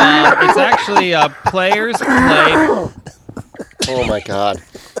 so it's actually players play. Oh my God.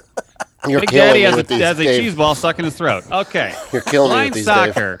 You're Big killing Daddy me has with these, a Dave. cheese ball stuck in his throat. Okay. You're killing me with Blind these,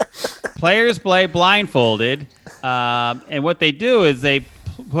 Dave. soccer. Players play blindfolded, and what they do is they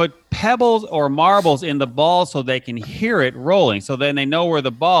put pebbles or marbles in the ball so they can hear it rolling, so then they know where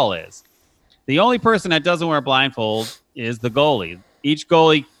the ball is. The only person that doesn't wear a blindfold is the goalie. Each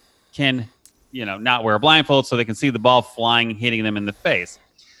goalie can, not wear a blindfold so they can see the ball flying, hitting them in the face.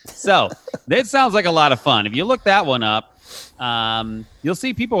 So that sounds like a lot of fun. If you look that one up, you'll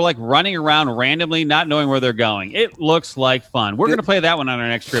see people like running around randomly, not knowing where they're going. It looks like fun. We're going to play that one on our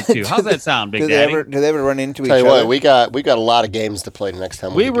next trip too. How's that sound, Big Daddy? Do they ever run into each Tell you other? what, we got a lot of games to play the next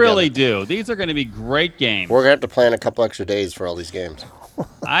time. We get really together. do. These are going to be great games. We're gonna have to plan a couple extra days for all these games.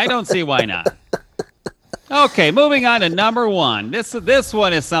 I don't see why not. Okay, moving on to number one. This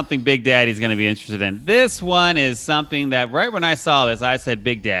one is something Big Daddy's going to be interested in. This one is something that right when I saw this, I said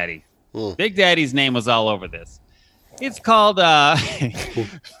Big Daddy. Big Daddy's name was all over this. It's called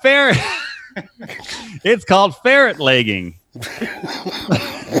ferret. It's called ferret legging.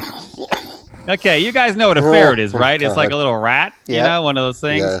 Okay, you guys know what a ferret is, right? It's like a little rat, one of those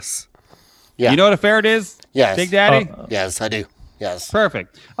things. Yes. Yeah. You know what a ferret is? Yes. Big Daddy? Yes, I do. Yes.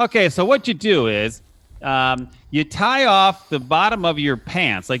 Perfect. Okay, so what you do is you tie off the bottom of your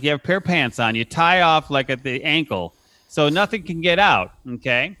pants, like you have a pair of pants on. You tie off like at the ankle so nothing can get out,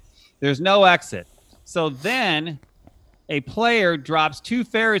 okay? There's no exit. So then a player drops 2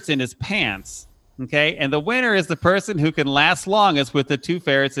 ferrets in his pants, okay? And the winner is the person who can last longest with the 2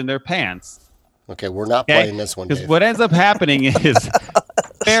 ferrets in their pants. Okay, we're not Okay? playing this one, Because Dave. what ends up happening is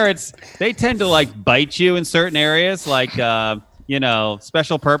ferrets, they tend to like bite you in certain areas, like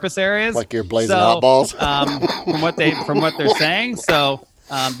special purpose areas. Like you're blazing hot balls? From what they're saying. So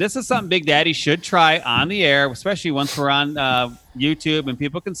this is something Big Daddy should try on the air, especially once we're on YouTube and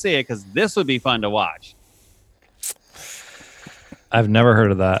people can see it, because this would be fun to watch. I've never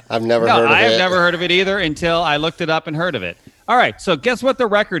heard of that. I've never heard of it. I have never heard of it either until I looked it up and heard of it. All right, so guess what the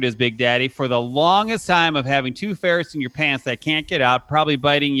record is, Big Daddy, for the longest time of having 2 ferrets in your pants that can't get out, probably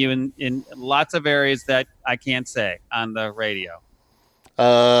biting you in lots of areas that I can't say on the radio.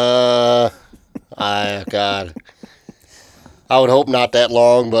 God. I would hope not that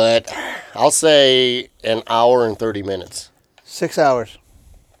long, but I'll say an hour and 30 minutes. 6 hours.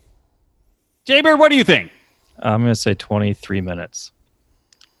 Jaybird, what do you think? I'm going to say 23 minutes.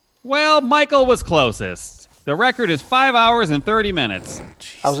 Well, Michael was closest. The record is 5 hours and 30 minutes.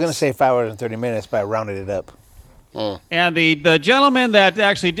 I was going to say 5 hours and 30 minutes, but I rounded it up. And the gentleman that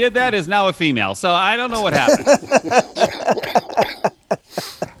actually did that is now a female, so I don't know what happened.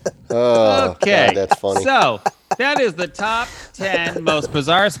 Oh, Okay, God, that's funny. So that is the top 10 most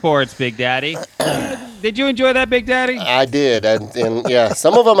bizarre sports, Big Daddy. Did you enjoy that, Big Daddy? I did, and yeah,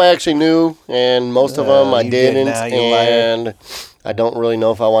 some of them I actually knew, and most of them I you did didn't, now, you liar. and I don't really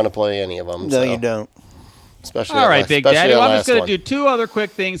know if I want to play any of them. No, you don't. Especially All right, that, Big especially Daddy. that Well, I'm just last going to one. do 2 other quick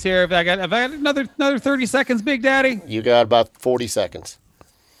things here. Have I got another 30 seconds, Big Daddy? You got about 40 seconds.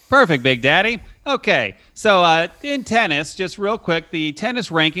 Perfect, Big Daddy. Okay, so in tennis, just real quick, the tennis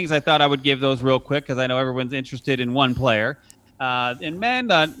rankings, I thought I would give those real quick because I know everyone's interested in one player. In men,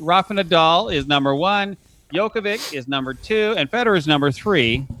 Rafa Nadal is number 1, Djokovic is number 2, and Federer is number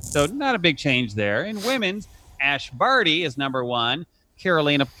 3. So not a big change there. In women's, Ash Barty is number 1,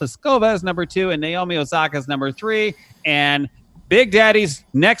 Karolina Pliskova is number 2, and Naomi Osaka is number 3. And Big Daddy's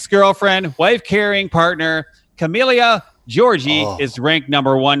next girlfriend, wife-carrying partner, Camelia Georgie is ranked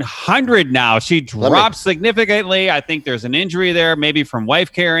number 100 now. She dropped significantly. I think there's an injury there, maybe from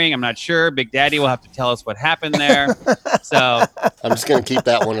wife carrying. I'm not sure. Big Daddy will have to tell us what happened there. So, I'm just going to keep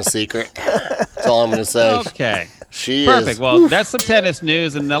that one a secret. That's all I'm going to say. okay. She Perfect. is. Well, that's some tennis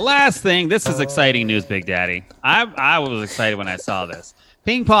news. And the last thing, this is exciting news, Big Daddy. I was excited when I saw this.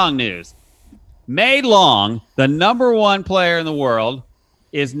 Ping pong news. Mei Long, the number 1 player in the world,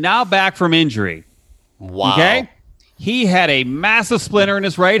 is now back from injury. Wow. Okay? He had a massive splinter in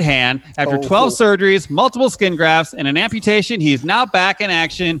his right hand. After 12 surgeries, multiple skin grafts, and an amputation, he's now back in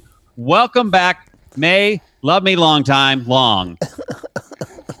action. Welcome back, May. Love me long time, long.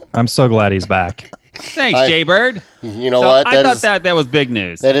 I'm so glad he's back. Thanks, Jaybird. You know So what? I thought that was big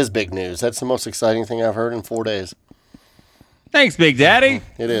news. That is big news. That's the most exciting thing I've heard in 4 days. Thanks, Big Daddy.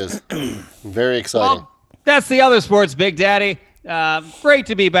 It is. Very exciting. Well, that's the other sports, Big Daddy. Great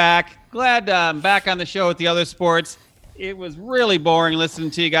to be back. Glad I'm back on the show with the other sports. It was really boring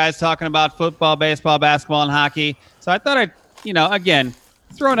listening to you guys talking about football, baseball, basketball, and hockey. So I thought I'd, again,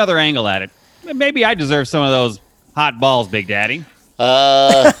 throw another angle at it. Maybe I deserve some of those hot balls, Big Daddy.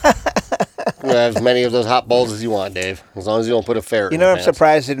 As many of those hot balls as you want, Dave. As long as you don't put a ferret You in know, your I'm pants.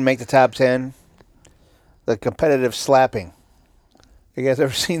 surprised it didn't make the top 10. The competitive slapping. You guys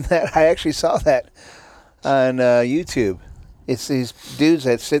ever seen that? I actually saw that on YouTube. It's these dudes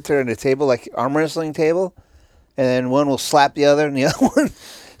that sit there at a table, like arm wrestling table, and then one will slap the other and the other one.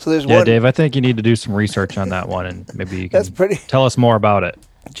 So there's Yeah, one. Dave, I think you need to do some research on that one, and maybe you can That's pretty. tell us more about it.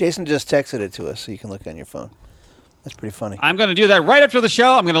 Jason just texted it to us, so you can look on your phone. That's pretty funny. I'm going to do that right after the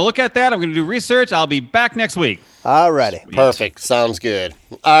show. I'm going to look at that. I'm going to do research. I'll be back next week. All righty. Perfect. Sounds good.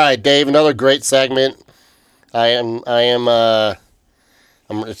 All right, Dave. Another great segment. It's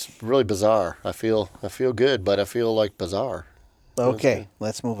really bizarre. I feel good, but I feel like bizarre. Okay,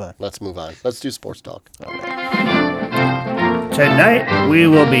 let's move on. Let's move on. Let's do sports talk. Tonight we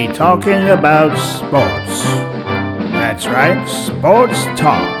will be talking about sports. That's right, sports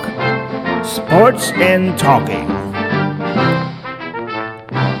talk. Sports and talking.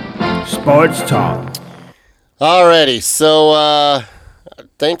 Sports talk. Alrighty, so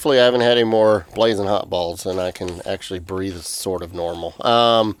thankfully I haven't had any more blazing hot balls and I can actually breathe sort of normal.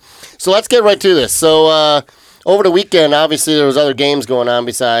 So let's get right to this. So over the weekend, obviously there was other games going on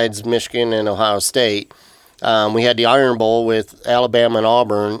besides Michigan and Ohio State. We had the Iron Bowl with Alabama and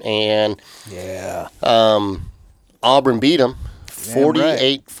Auburn, and Yeah. Auburn beat them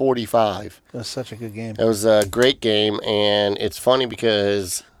 48-45. That was such a good game. It was a great game, and it's funny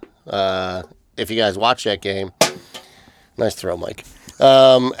because if you guys watch that game, nice throw, Mike.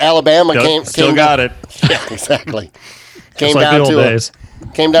 Alabama Still got it. Yeah, exactly. Just like the old days.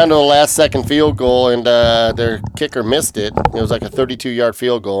 Came down to the last second field goal, and their kicker missed it. It was like a 32-yard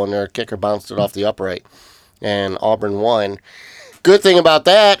field goal, and their kicker bounced it off the upright, and Auburn won. Good thing about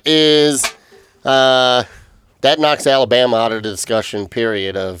that is that knocks Alabama out of the discussion,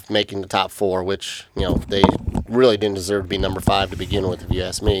 period, of making the top four, which, they really didn't deserve to be number 5 to begin with, if you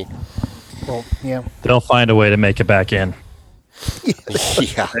ask me. Well, yeah. They'll find a way to make it back in.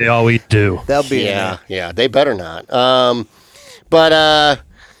 Yeah. They always do. They'll be in Yeah, there. yeah, they better not.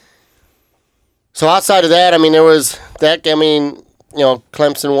 So outside of that, there was that.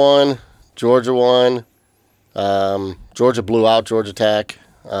 Clemson won, Georgia won, Georgia blew out Georgia Tech,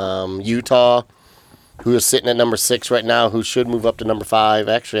 Utah, who is sitting at number 6 right now, who should move up to number 5.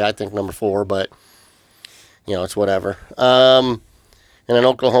 Actually, I think number 4, but it's whatever. And then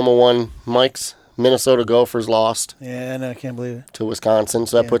Oklahoma won. Mike's Minnesota Gophers lost Yeah, no, I can't believe it. to Wisconsin,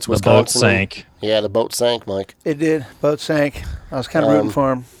 so that puts The boat Wisconsin. sank. Yeah, the boat sank, Mike. It did. Boat sank. I was kind of rooting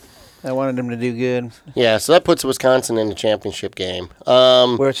for him. I wanted them to do good. Yeah, so that puts Wisconsin in the championship game.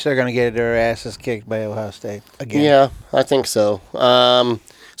 Which they're going to get their asses kicked by Ohio State again. Yeah, I think so.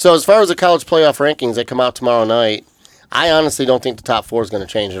 So as far as the college playoff rankings, they come out tomorrow night. I honestly don't think the top 4 is going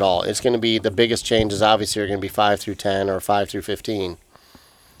to change at all. It's going to be the biggest changes. Obviously, are going to be 5 through 10 or 5 through 15.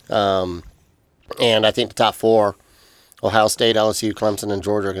 And I think the top 4, Ohio State, LSU, Clemson, and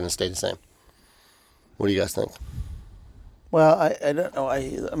Georgia, are going to stay the same. What do you guys think? Well, I don't know.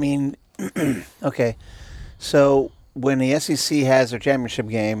 I mean, okay. So when the SEC has their championship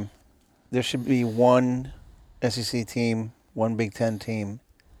game, there should be one SEC team, one Big Ten team.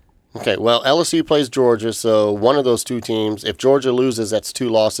 Okay, well, LSU plays Georgia, so one of those two teams, if Georgia loses, that's 2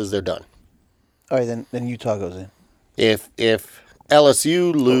 losses, they're done. All right, then Utah goes in. If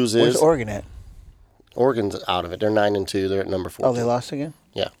LSU loses, Where's Oregon at? Oregon's out of it. They're 9-2. They're at number 4. Oh, they lost again?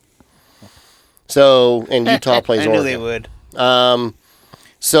 Yeah. So, and Utah plays I knew Oregon. they would.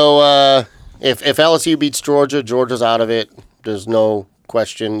 So if LSU beats Georgia, Georgia's out of it. There's no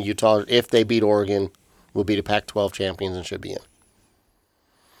question. Utah, if they beat Oregon, will be the Pac-12 champions and should be in.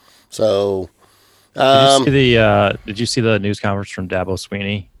 So, Did you see the news conference from Dabo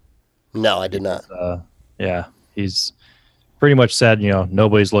Sweeney? no, I did not. Yeah, he's pretty much said,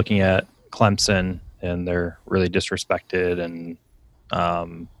 nobody's looking at Clemson and they're really disrespected, and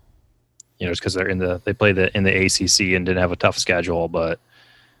just because they played in the ACC and didn't have a tough schedule, but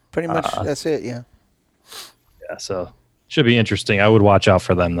Pretty much, that's it, yeah. yeah, so should be interesting. I would watch out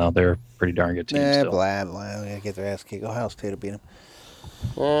for them though. They're a pretty darn good team still. Blah. They gotta get their ass kicked. Ohio State will beat them.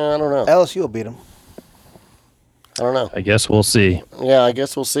 I don't know. LSU will beat them. I don't know. I guess we'll see. Yeah, I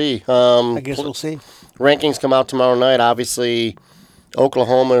guess we'll see. I guess we'll see. Rankings come out tomorrow night. Obviously,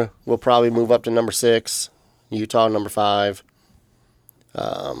 Oklahoma will probably move up to number 6. Utah, number 5.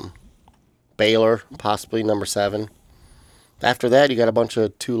 Baylor, possibly number 7. After that, you got a bunch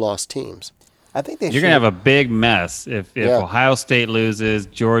of 2-loss teams. I think they You're going to have a big mess if Yeah. Ohio State loses,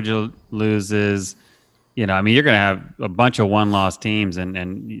 Georgia loses. You're going to have a bunch of 1-loss teams,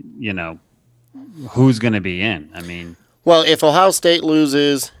 and who's going to be in? I mean, Well, if Ohio State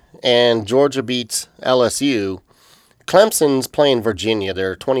loses and Georgia beats LSU, Clemson's playing Virginia.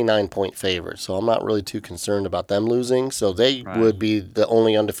 They're 29-point favorites, so I'm not really too concerned about them losing. So they Right. would be the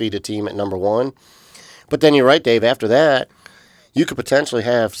only undefeated team at number 1. But then you're right, Dave. After that, you could potentially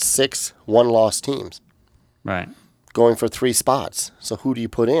have 6 1-loss teams right. going for 3 spots. So who do you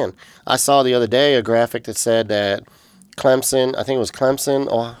put in? I saw the other day a graphic that said that Clemson, I think it was Clemson,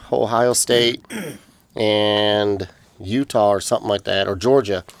 Ohio State, and Utah or something like that, or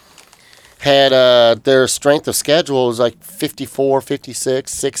Georgia, had their strength of schedule is like 54,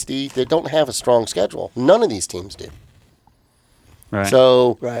 56, 60. They don't have a strong schedule. None of these teams do. Right.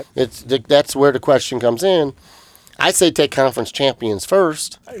 So Right. that's where the question comes in. I say take conference champions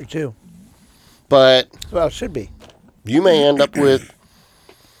first, I do too. but Well, it should be. you may end up with,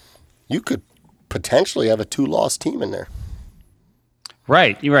 you could potentially have a 2-loss team in there.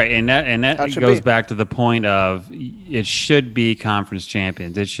 Right, you're right, and How that it should goes be. back to the point of it should be conference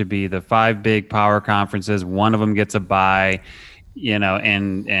champions. It should be the 5 big power conferences. One of them gets a bye,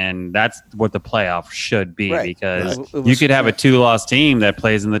 and that's what the playoff should be, Right. because It was- you could have a 2-loss team that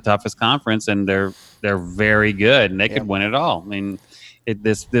plays in the toughest conference, and they're very good, and they Yep. could win it all. I mean,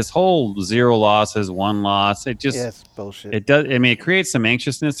 this whole 0 losses, 1 loss, it just Yeah, it's bullshit. it does. I mean, it creates some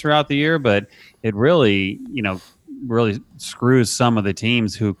anxiousness throughout the year, but it really, really screws some of the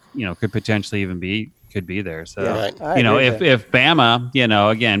teams who, could potentially even could be there. So, Yeah. Right. I agree with that. if Bama,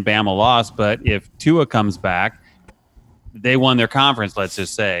 again, Bama lost, but if Tua comes back, they won their conference. Let's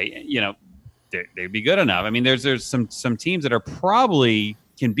just say, they'd be good enough. I mean, there's some teams that are probably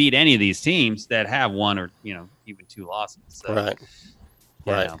can beat any of these teams that have 1 or even 2 losses. So, Right.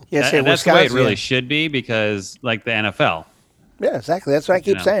 Right. Yeah, say and that's the way it Wisconsin, really yeah. should be, because like the NFL. Yeah, exactly. That's what I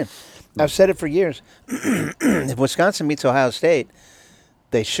keep saying. I've said it for years. If Wisconsin meets Ohio State,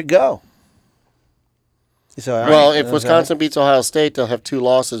 they should go. So, Well, if Wisconsin beats Ohio State, they'll have 2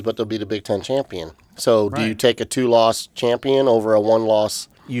 losses, but they'll be the Big Ten champion. So do you Right. take a 2-loss champion over a 1-loss?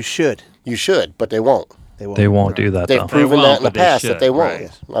 you should. You should, but they won't. They won't do that, They've though. proven won't, that in the but they past should, that they won't.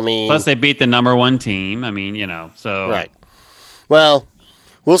 right. I mean, Plus, they beat the number 1 team. I mean, so right. Well,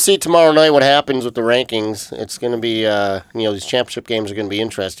 we'll see tomorrow night what happens with the rankings. It's going to be, these championship games are going to be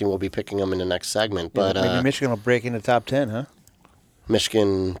interesting. We'll be picking them in the next segment. But Maybe Michigan will break into top 10, huh?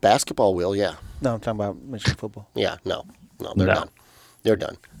 Michigan basketball will, yeah. No, I'm talking about Michigan football. Yeah, no, they're No. done. They're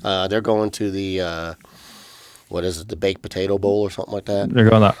done. They're going to the, what is it, the Baked Potato Bowl or something like that? They're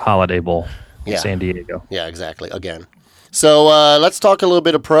going to Holiday Bowl in Yeah. San Diego. Yeah, exactly. Again. So let's talk a little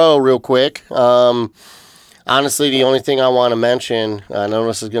bit of pro real quick. Honestly, the only thing I want to mention, I know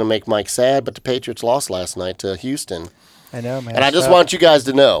this is going to make Mike sad, but the Patriots lost last night to Houston. I know, man. And I just want you guys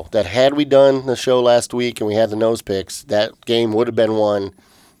to know that had we done the show last week and we had the nose picks, that game would have been one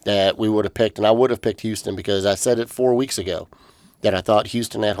that we would have picked. And I would have picked Houston because I said it 4 weeks ago that I thought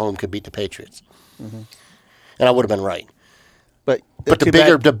Houston at home could beat the Patriots. And I would have been right. But But too the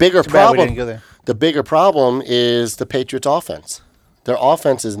bigger bad we problem, didn't go there. the bigger problem is the Patriots' offense. Their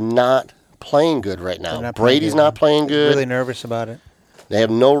offense is not playing good right They're now. not playing Brady's good. not playing good. Really nervous about it. They have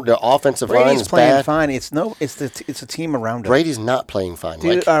their offensive line Brady's is playing bad. fine. It's a team around him. Brady's not playing fine.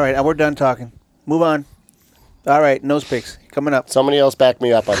 Dude, Like, all right, we're done talking. Move on. All right, nose picks coming up. somebody else back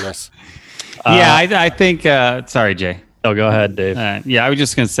me up on this. yeah, I think. Sorry, Jay. Oh, go ahead, Dave. Yeah, I was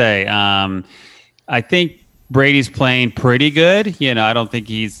just gonna say. I think Brady's playing pretty good. I don't think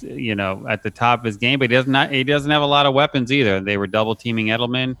he's at the top of his game, but he doesn't have a lot of weapons either. They were double teaming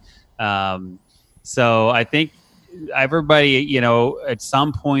Edelman, so I think everybody at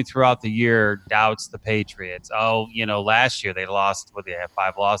some point throughout the year doubts the Patriots. Oh, last year they lost. They had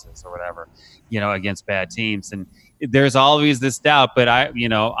 5 losses or whatever, against bad teams, and there's always this doubt. But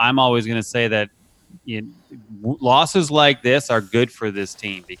I'm always going to say that. Losses like this are good for this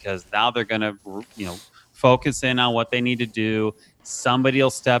team because now they're going to, focus in on what they need to do. Somebody will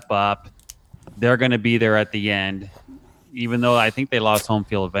step up. They're going to be there at the end, even though I think they lost home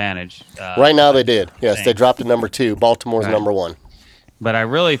field advantage. Right now they did. Yes, Thanks. they dropped to number 2. Baltimore's Right. number 1. But I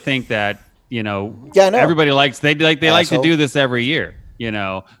really think that Yeah, I know. everybody likes they like to Asshole. do this every year.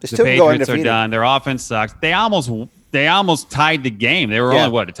 The still go Patriots are undefeated. done. Their offense sucks. They almost tied the game. They were Yeah.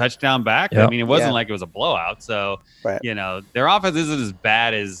 only a touchdown back. I Yep. mean, it wasn't Yeah. like it was a blowout. So Right. their offense isn't as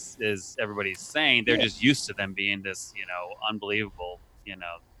bad as everybody's saying. They're just used to them being this unbelievable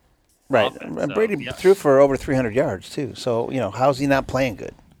Right. offense. And So, Brady yeah. threw for over 300 yards, too. So, how's he not playing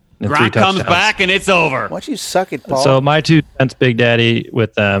good? And 3 Gronk comes touchdowns. back and it's over. Why don't you suck it, Paul? So my 2 cents, Big Daddy,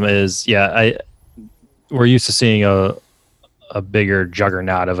 with them is we're used to seeing a bigger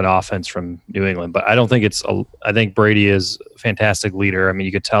juggernaut of an offense from New England, but I don't think I think Brady is a fantastic leader. I mean,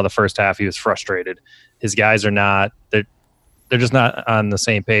 you could tell the first half he was frustrated. His guys are not. They're just not on the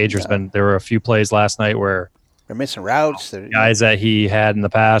same page. There were a few plays last night where They're missing routes. They're, guys that he had in the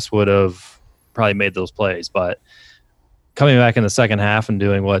past would have probably made those plays, but coming back in the second half and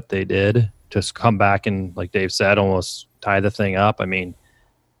doing what they did, just come back and, like Dave said, almost tie the thing up. I mean,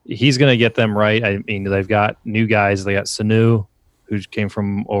 he's going to get them right. I mean, they've got new guys. They got Sanu, who came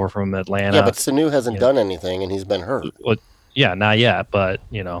over from Atlanta. Yeah, but Sanu hasn't done anything, and he's been hurt. Well, yeah, not yet, but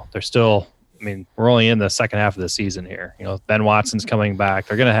they're still I mean, we're only in the second half of the season here. Ben Watson's coming back.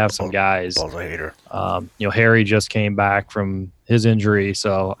 They're going to have some guys. Harry just came back from his injury,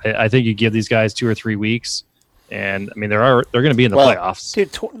 so I think you give these guys 2 or 3 weeks, and I mean they're going to be in the playoffs.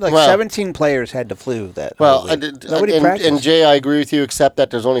 Dude, 17 players had the flu. Nobody practiced. And Jay, I agree with you, except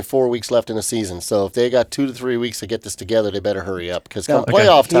that there's only 4 weeks left in the season. So if they got 2 to 3 weeks to get this together, they better hurry up because come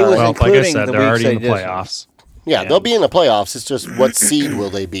playoff time. Well, like I said, they're already in the playoffs. Yeah, they'll be in the playoffs. It's just what seed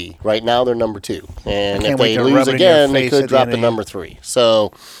will they be? Right now, they're number 2, and if they lose again, they could drop to number 3.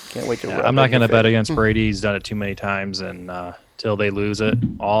 So, can't wait to. I'm not going to bet against Brady. He's done it too many times, and till they lose it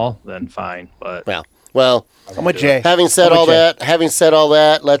all, then fine. But well, I'm with Jay. Having said all that,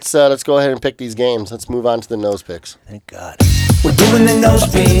 let's go ahead and pick these games. Let's move on to the nose picks. Thank God. We're doing the nose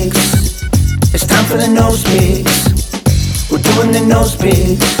picks. It's time for the nose picks. We're doing the nose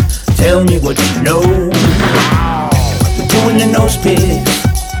picks. Tell me what you know. We're doing the nose picks.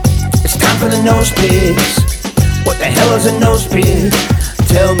 It's time for the nose picks. What the hell is a nose pick?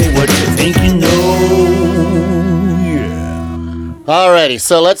 Tell me what you think you know. Yeah. Alrighty,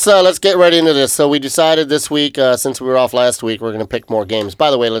 so let's get right into this. So we decided this week, since we were off last week, we're going to pick more games. By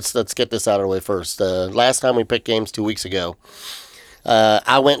the way, let's get this out of the way first. Last time we picked games 2 weeks ago,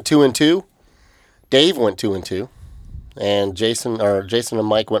 I went 2-2. Dave went 2-2. And Jason and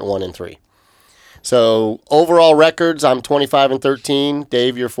Mike went 1-3. So overall records, I'm 25-13.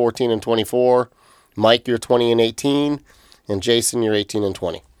 Dave, you're 14-24. Mike, you're 20-18, and Jason, you're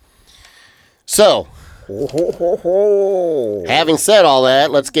 18-20. So, having said all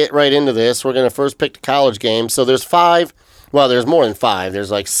that, let's get right into this. We're going to first pick the college games. So there's 5. Well, there's more than 5.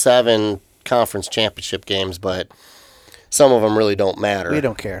 There's like 7 conference championship games, but some of them really don't matter. We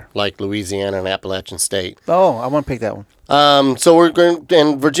don't care. Like Louisiana and Appalachian State. Oh, I want to pick that one. So we're going,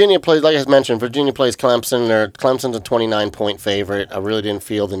 and Virginia plays, like I mentioned, Virginia plays Clemson. Clemson's a 29-point favorite. I really didn't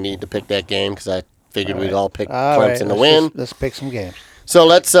feel the need to pick that game because I figured we'd all pick Clemson to win. Let's pick some games. So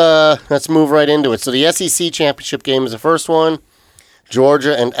let's move right into it. So the SEC championship game is the first one.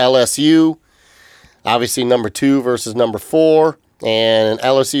 Georgia and LSU. Obviously number 2 versus number 4, and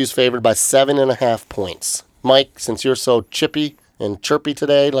LSU is favored by 7.5 points. Mike, since you're so chippy and chirpy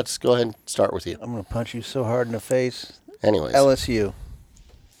today, let's go ahead and start with you. I'm going to punch you so hard in the face. Anyways. LSU.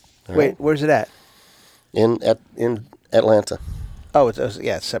 All Wait, right. where's it at? In Atlanta. Oh, it's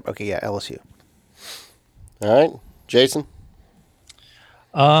separate. Okay, yeah, LSU. All right. Jason?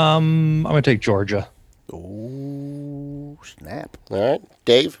 I'm going to take Georgia. Oh, snap. All right.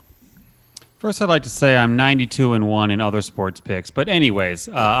 Dave? First, I'd like to say I'm 92-1 in other sports picks. But anyways,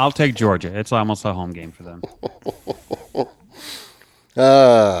 I'll take Georgia. It's almost a home game for them.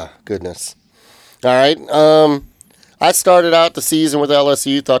 Goodness. All right. I started out the season with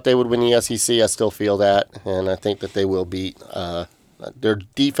LSU, thought they would win the SEC. I still feel that, and I think that they will beat. Their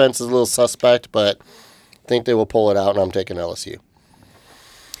defense is a little suspect, but I think they will pull it out, and I'm taking LSU.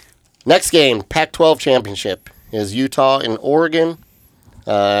 Next game, Pac-12 championship, is Utah and Oregon.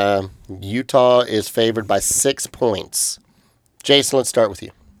 Utah is favored by 6 points. Jason, let's start with you.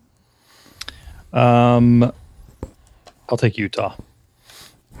 I'll take Utah.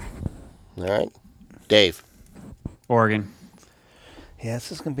 All right. Dave. Oregon. Yeah,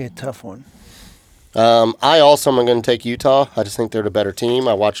 this is going to be a tough one. I also am going to take Utah. I just think they're the better team.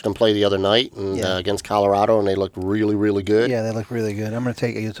 I watched them play the other night against Colorado, and they looked really, really good. Yeah, they look really good. I'm going to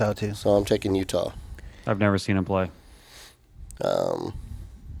take Utah, too. So I'm taking Utah. I've never seen them play. All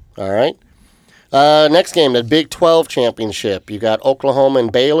right. Next game, the Big 12 championship. You got Oklahoma and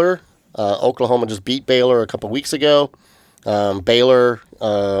Baylor. Oklahoma just beat Baylor a couple weeks ago. Oklahoma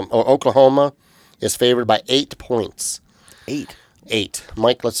is favored by 8 points. 8.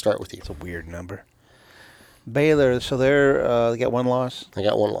 Mike, let's start with you. It's a weird number. Baylor, so they got 1 loss. I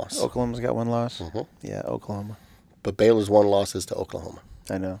got 1 loss. Oklahoma's got 1 loss. Mm-hmm. Yeah, Oklahoma. But Baylor's 1 loss is to Oklahoma.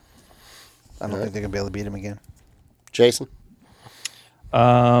 I know. I don't think they're going to be able to beat them again. Jason?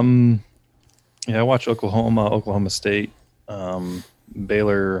 Yeah, I watched Oklahoma State,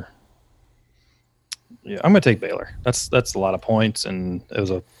 Baylor. Yeah, I'm going to take Baylor. That's a lot of points, and it was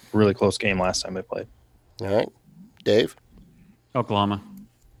a really close game last time they played. All right. Dave? Oklahoma.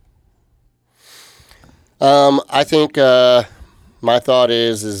 I think my thought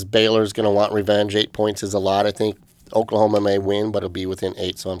is Baylor's going to want revenge. 8 points is a lot. I think Oklahoma may win, but it'll be within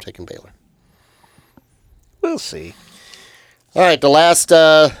 8, so I'm taking Baylor. We'll see. All right, the last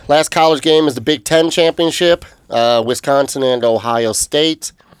college game is the Big Ten championship. Wisconsin and Ohio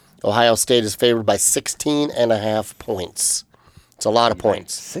State. Ohio State is favored by 16.5 points. It's a lot of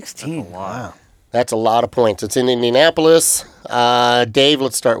points. 16. Wow. That's a lot of points. It's in Indianapolis. Dave,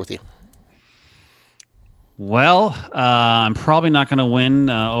 let's start with you. Well, I'm probably not going to win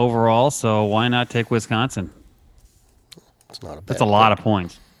overall, so why not take Wisconsin? It's not a bad That's a lot of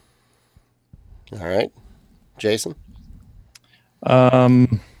points. All right. Jason? I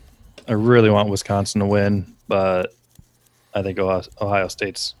really want Wisconsin to win, but I think Ohio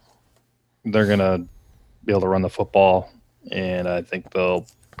State's they're gonna be able to run the football, and I think they'll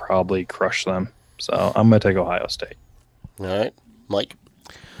probably crush them. So I'm gonna take Ohio State. All right. Mike?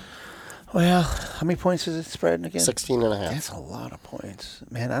 Well, how many points is it spread again? 16.5. That's a lot of points,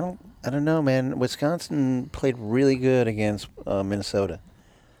 man. I don't know, man. Wisconsin played really good against Minnesota.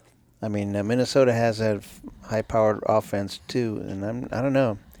 I mean, Minnesota has that high-powered offense too, and I don't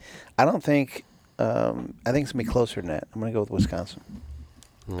know. I don't think. I think it's gonna be closer than that. I'm gonna go with Wisconsin.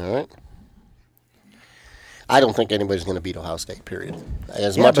 All right. I don't think anybody's going to beat Ohio State. Period.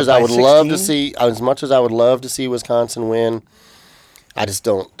 As Yeah, much but as I by would love to 16? see, as much as I would love to see Wisconsin win, I just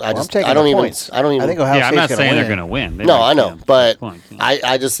don't. I'm taking I don't the even. points. I don't even. I think Ohio Yeah, I'm State's not gonna saying win. they're going to win. They No, might, I know, but points, yeah.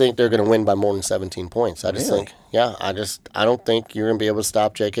 I just think they're going to win by more than 17 points. I just Really? think, I don't think you're going to be able to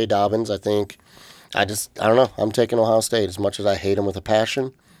stop J.K. Dobbins. I don't know. I'm taking Ohio State as much as I hate him with a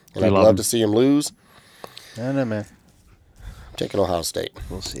passion, and We I'd love love him. to see him lose. I don't know, man. I'm taking Ohio State.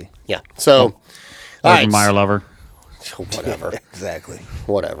 We'll see. Yeah. So, all right. Urban Meyer lover. Whatever. Exactly.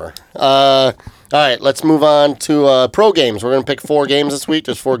 Whatever. All right, let's move on to pro games. We're going to pick 4 games this week.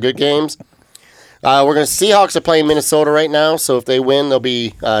 There's 4 good games. We're going to Seahawks are playing Minnesota right now, so if they win, they'll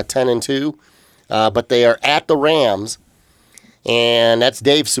be 10-2. But they are at the Rams, and that's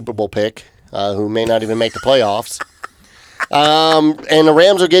Dave's Super Bowl pick, who may not even make the playoffs. And the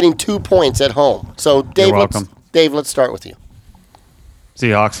Rams are getting 2 points at home. So Dave, welcome. Let's start with you.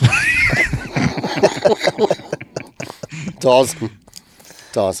 Seahawks. It's awesome.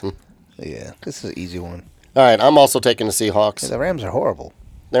 It's awesome. Yeah, this is an easy one. All right, I'm also taking the Seahawks. The Rams are horrible.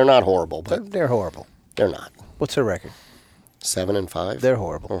 They're not horrible, but They're horrible. they're not. What's their record? 7-5. They're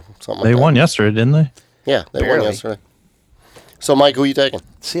horrible. Or something They like that. won yesterday, didn't they? Yeah, they won Barely. yesterday. So, Mike, who are you taking?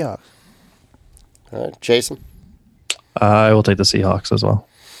 Seahawks. All right, Jason. I will take the Seahawks as well.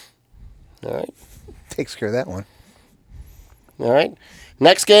 All right, Takes care of that one. all right.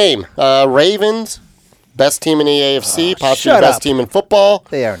 Next game, Ravens, best team in the AFC, possibly shut the best up. team in football,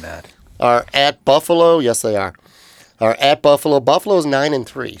 They are not. are at Buffalo. Yes, they are. Are at Buffalo. Buffalo's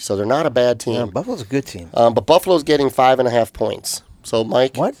 9-3, so they're not a bad team. No, Buffalo's a good team. But Buffalo's getting 5.5 points. So,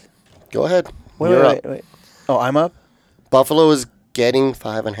 Mike, What? go ahead. Wait, You're wait, up. wait. Oh, I'm up? Buffalo is getting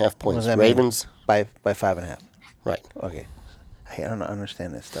 5.5 What points. does that mean? Ravens, By 5.5. right. Okay. Hey, I don't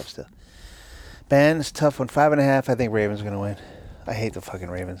understand that stuff still. Ben, it's a tough one. 5.5. I think Ravens are going to win. I hate the fucking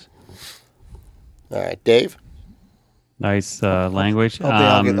Ravens. All right, Dave. Nice language.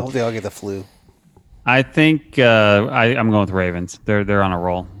 Hope they all get the flu. I think I'm going with Ravens. They're on a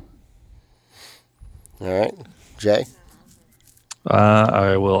roll. All right, Jay.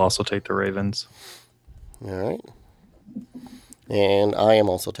 I will also take the Ravens. All right. And I am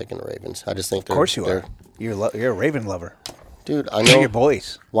also taking the Ravens. I just think Of they're. course you they're- are. You're a Raven lover. Dude, I Know know. your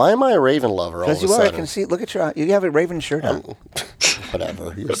boys. Why am I a Raven lover all of Because a you are. I sudden? can see. Look at your. You have a Raven shirt on.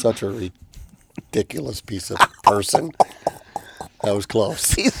 Whatever. You're such a ridiculous piece of person. That was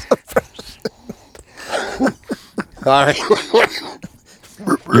close. All right.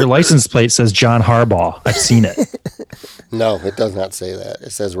 Your license plate says John Harbaugh. I've seen it. No, it does not say that.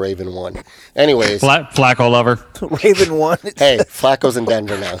 It says Raven 1. Anyways, Flacco lover. Raven won. hey, Flacco's in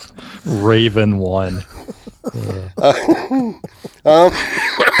Denver now. Raven won.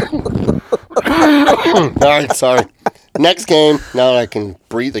 All right, sorry. Next game, now that I can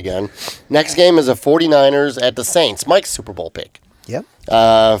breathe again. Next game is the 49ers at the Saints. Mike's Super Bowl pick. Yep.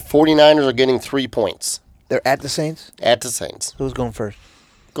 49ers are getting 3 points They're at the Saints. at the Saints. Who's going first?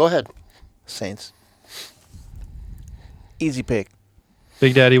 Go ahead. Saints. Easy pick.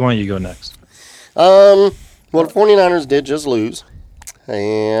 Big Daddy, why don't you go next? Well, the 49ers did just lose,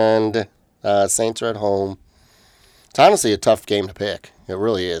 and Saints are at home. It's honestly a tough game to pick. It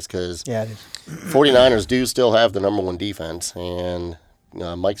really is, because Yeah, it is. 49ers do still have the number 1 defense, and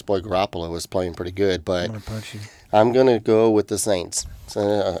Mike's boy Garoppolo is playing pretty good, but I'm gonna punch you. I'm going to go with the Saints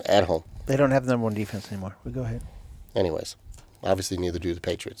at home. They don't have the number 1 defense anymore. But go ahead. Anyways, obviously neither do the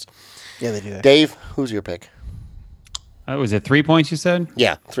Patriots. Yeah, they do. Dave, who's your pick? Was it 3 points you said?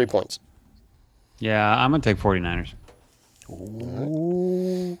 Yeah, 3 points. Yeah, I'm going to take 49ers.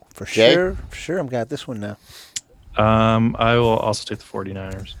 Ooh, for Jay? sure. For sure, I'm got this one now. I will also take the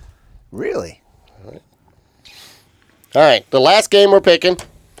 49ers. Really? All right, the last game we're picking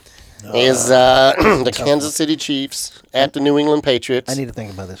is the Kansas City Chiefs at the New England Patriots. I need to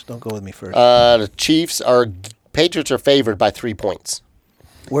think about this. Don't go with me first. The Patriots are favored by 3 points.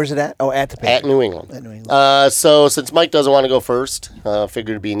 Where's it at? Oh, at the Patriots. At New England. At New England. So since Mike doesn't want to go first, figured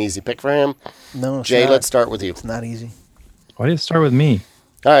it'd be an easy pick for him. No, it's Jay, not. let's start with you. It's not easy. Why do you start with me?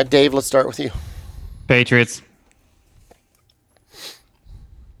 All right, Dave, let's start with you. Patriots.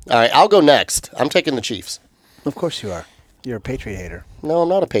 All right, I'll go next. I'm taking the Chiefs. Of course you are. You're a Patriot hater. No, I'm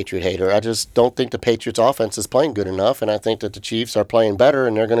not a Patriot hater. I just don't think the Patriots' offense is playing good enough, and I think that the Chiefs are playing better,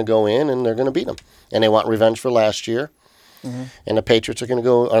 and they're going to go in and they're going to beat them. And they want revenge for last year. Mm-hmm. And the Patriots are going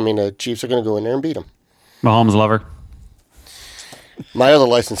to the Chiefs are going to go in there and beat them. Mahomes lover. My other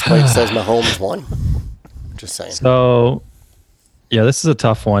license plate says Mahomes won. Just saying. So, yeah, this is a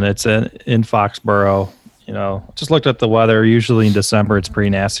tough one. It's in Foxborough. You know, just looked at the weather. Usually in December, it's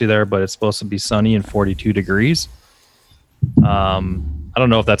pretty nasty there, but it's supposed to be sunny and 42 degrees. I don't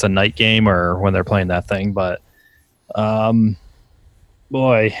know if that's a night game or when they're playing that thing, but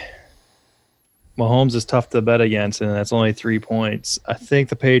boy, Mahomes is tough to bet against, and that's only 3 points. I think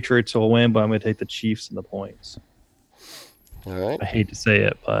the Patriots will win, but I'm going to take the Chiefs in the points. All right. I hate to say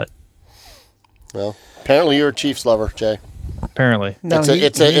it, but Well, apparently you're a Chiefs lover, Jay. apparently. No, He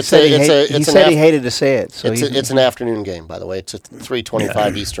he said he hated to say it. So It's an afternoon game, by the way. It's a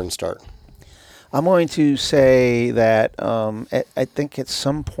 3:25 Eastern start. I'm going to say that I think at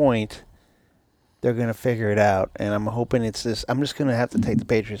some point they're going to figure it out, and I'm hoping it's this. I'm just going to have to take the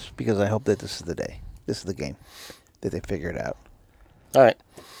Patriots because I hope that this is the day. This is the game that they figure it out. All right.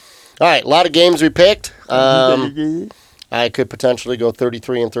 A lot of games we picked. I could potentially go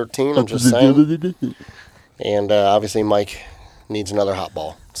 33-13. I'm just saying. And obviously Mike needs another hot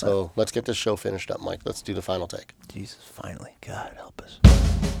ball. So let's get this show finished up, Mike. Let's do the final take. Jesus, finally. God help us.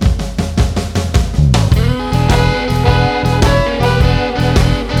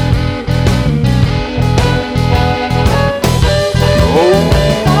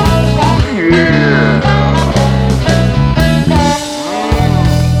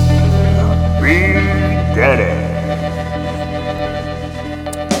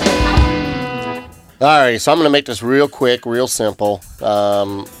 All right, so I'm going to make this real quick, real simple.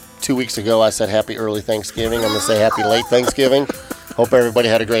 2 weeks ago, I said happy early Thanksgiving. I'm going to say happy late Thanksgiving. Hope everybody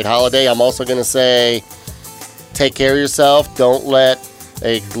had a great holiday. I'm also going to say take care of yourself. Don't let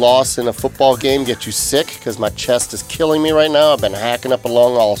a loss in a football game get you sick because my chest is killing me right now. I've been hacking up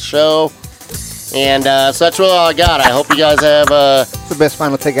along all show. And so that's really all I got. I hope you guys have It's the best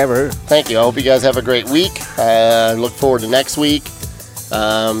final take I ever heard. Thank you. I hope you guys have a great week. Look forward to next week.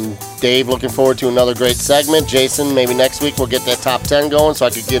 Dave, looking forward to another great segment. Jason, maybe next week we'll get that top 10 going so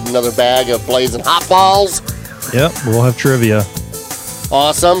I could get another bag of blazing hot balls. Yep, we'll have trivia.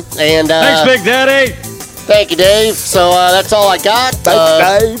 Awesome. And Thanks, Big Daddy. thank you, Dave. So that's all I got.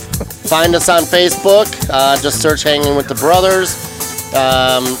 Thanks, Dave. Find us on Facebook. Just search Hanging with the Brothers.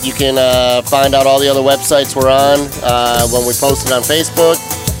 You can find out all the other websites we're on when we post it on Facebook.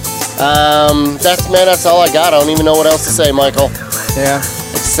 That's all I got. I don't even know what else to say, Michael. Yeah.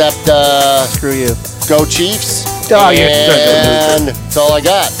 Except Screw you. go Chiefs. Oh, you're and that's all I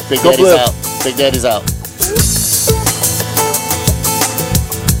got. Big Go Daddy's Blue. out. Big Daddy's out.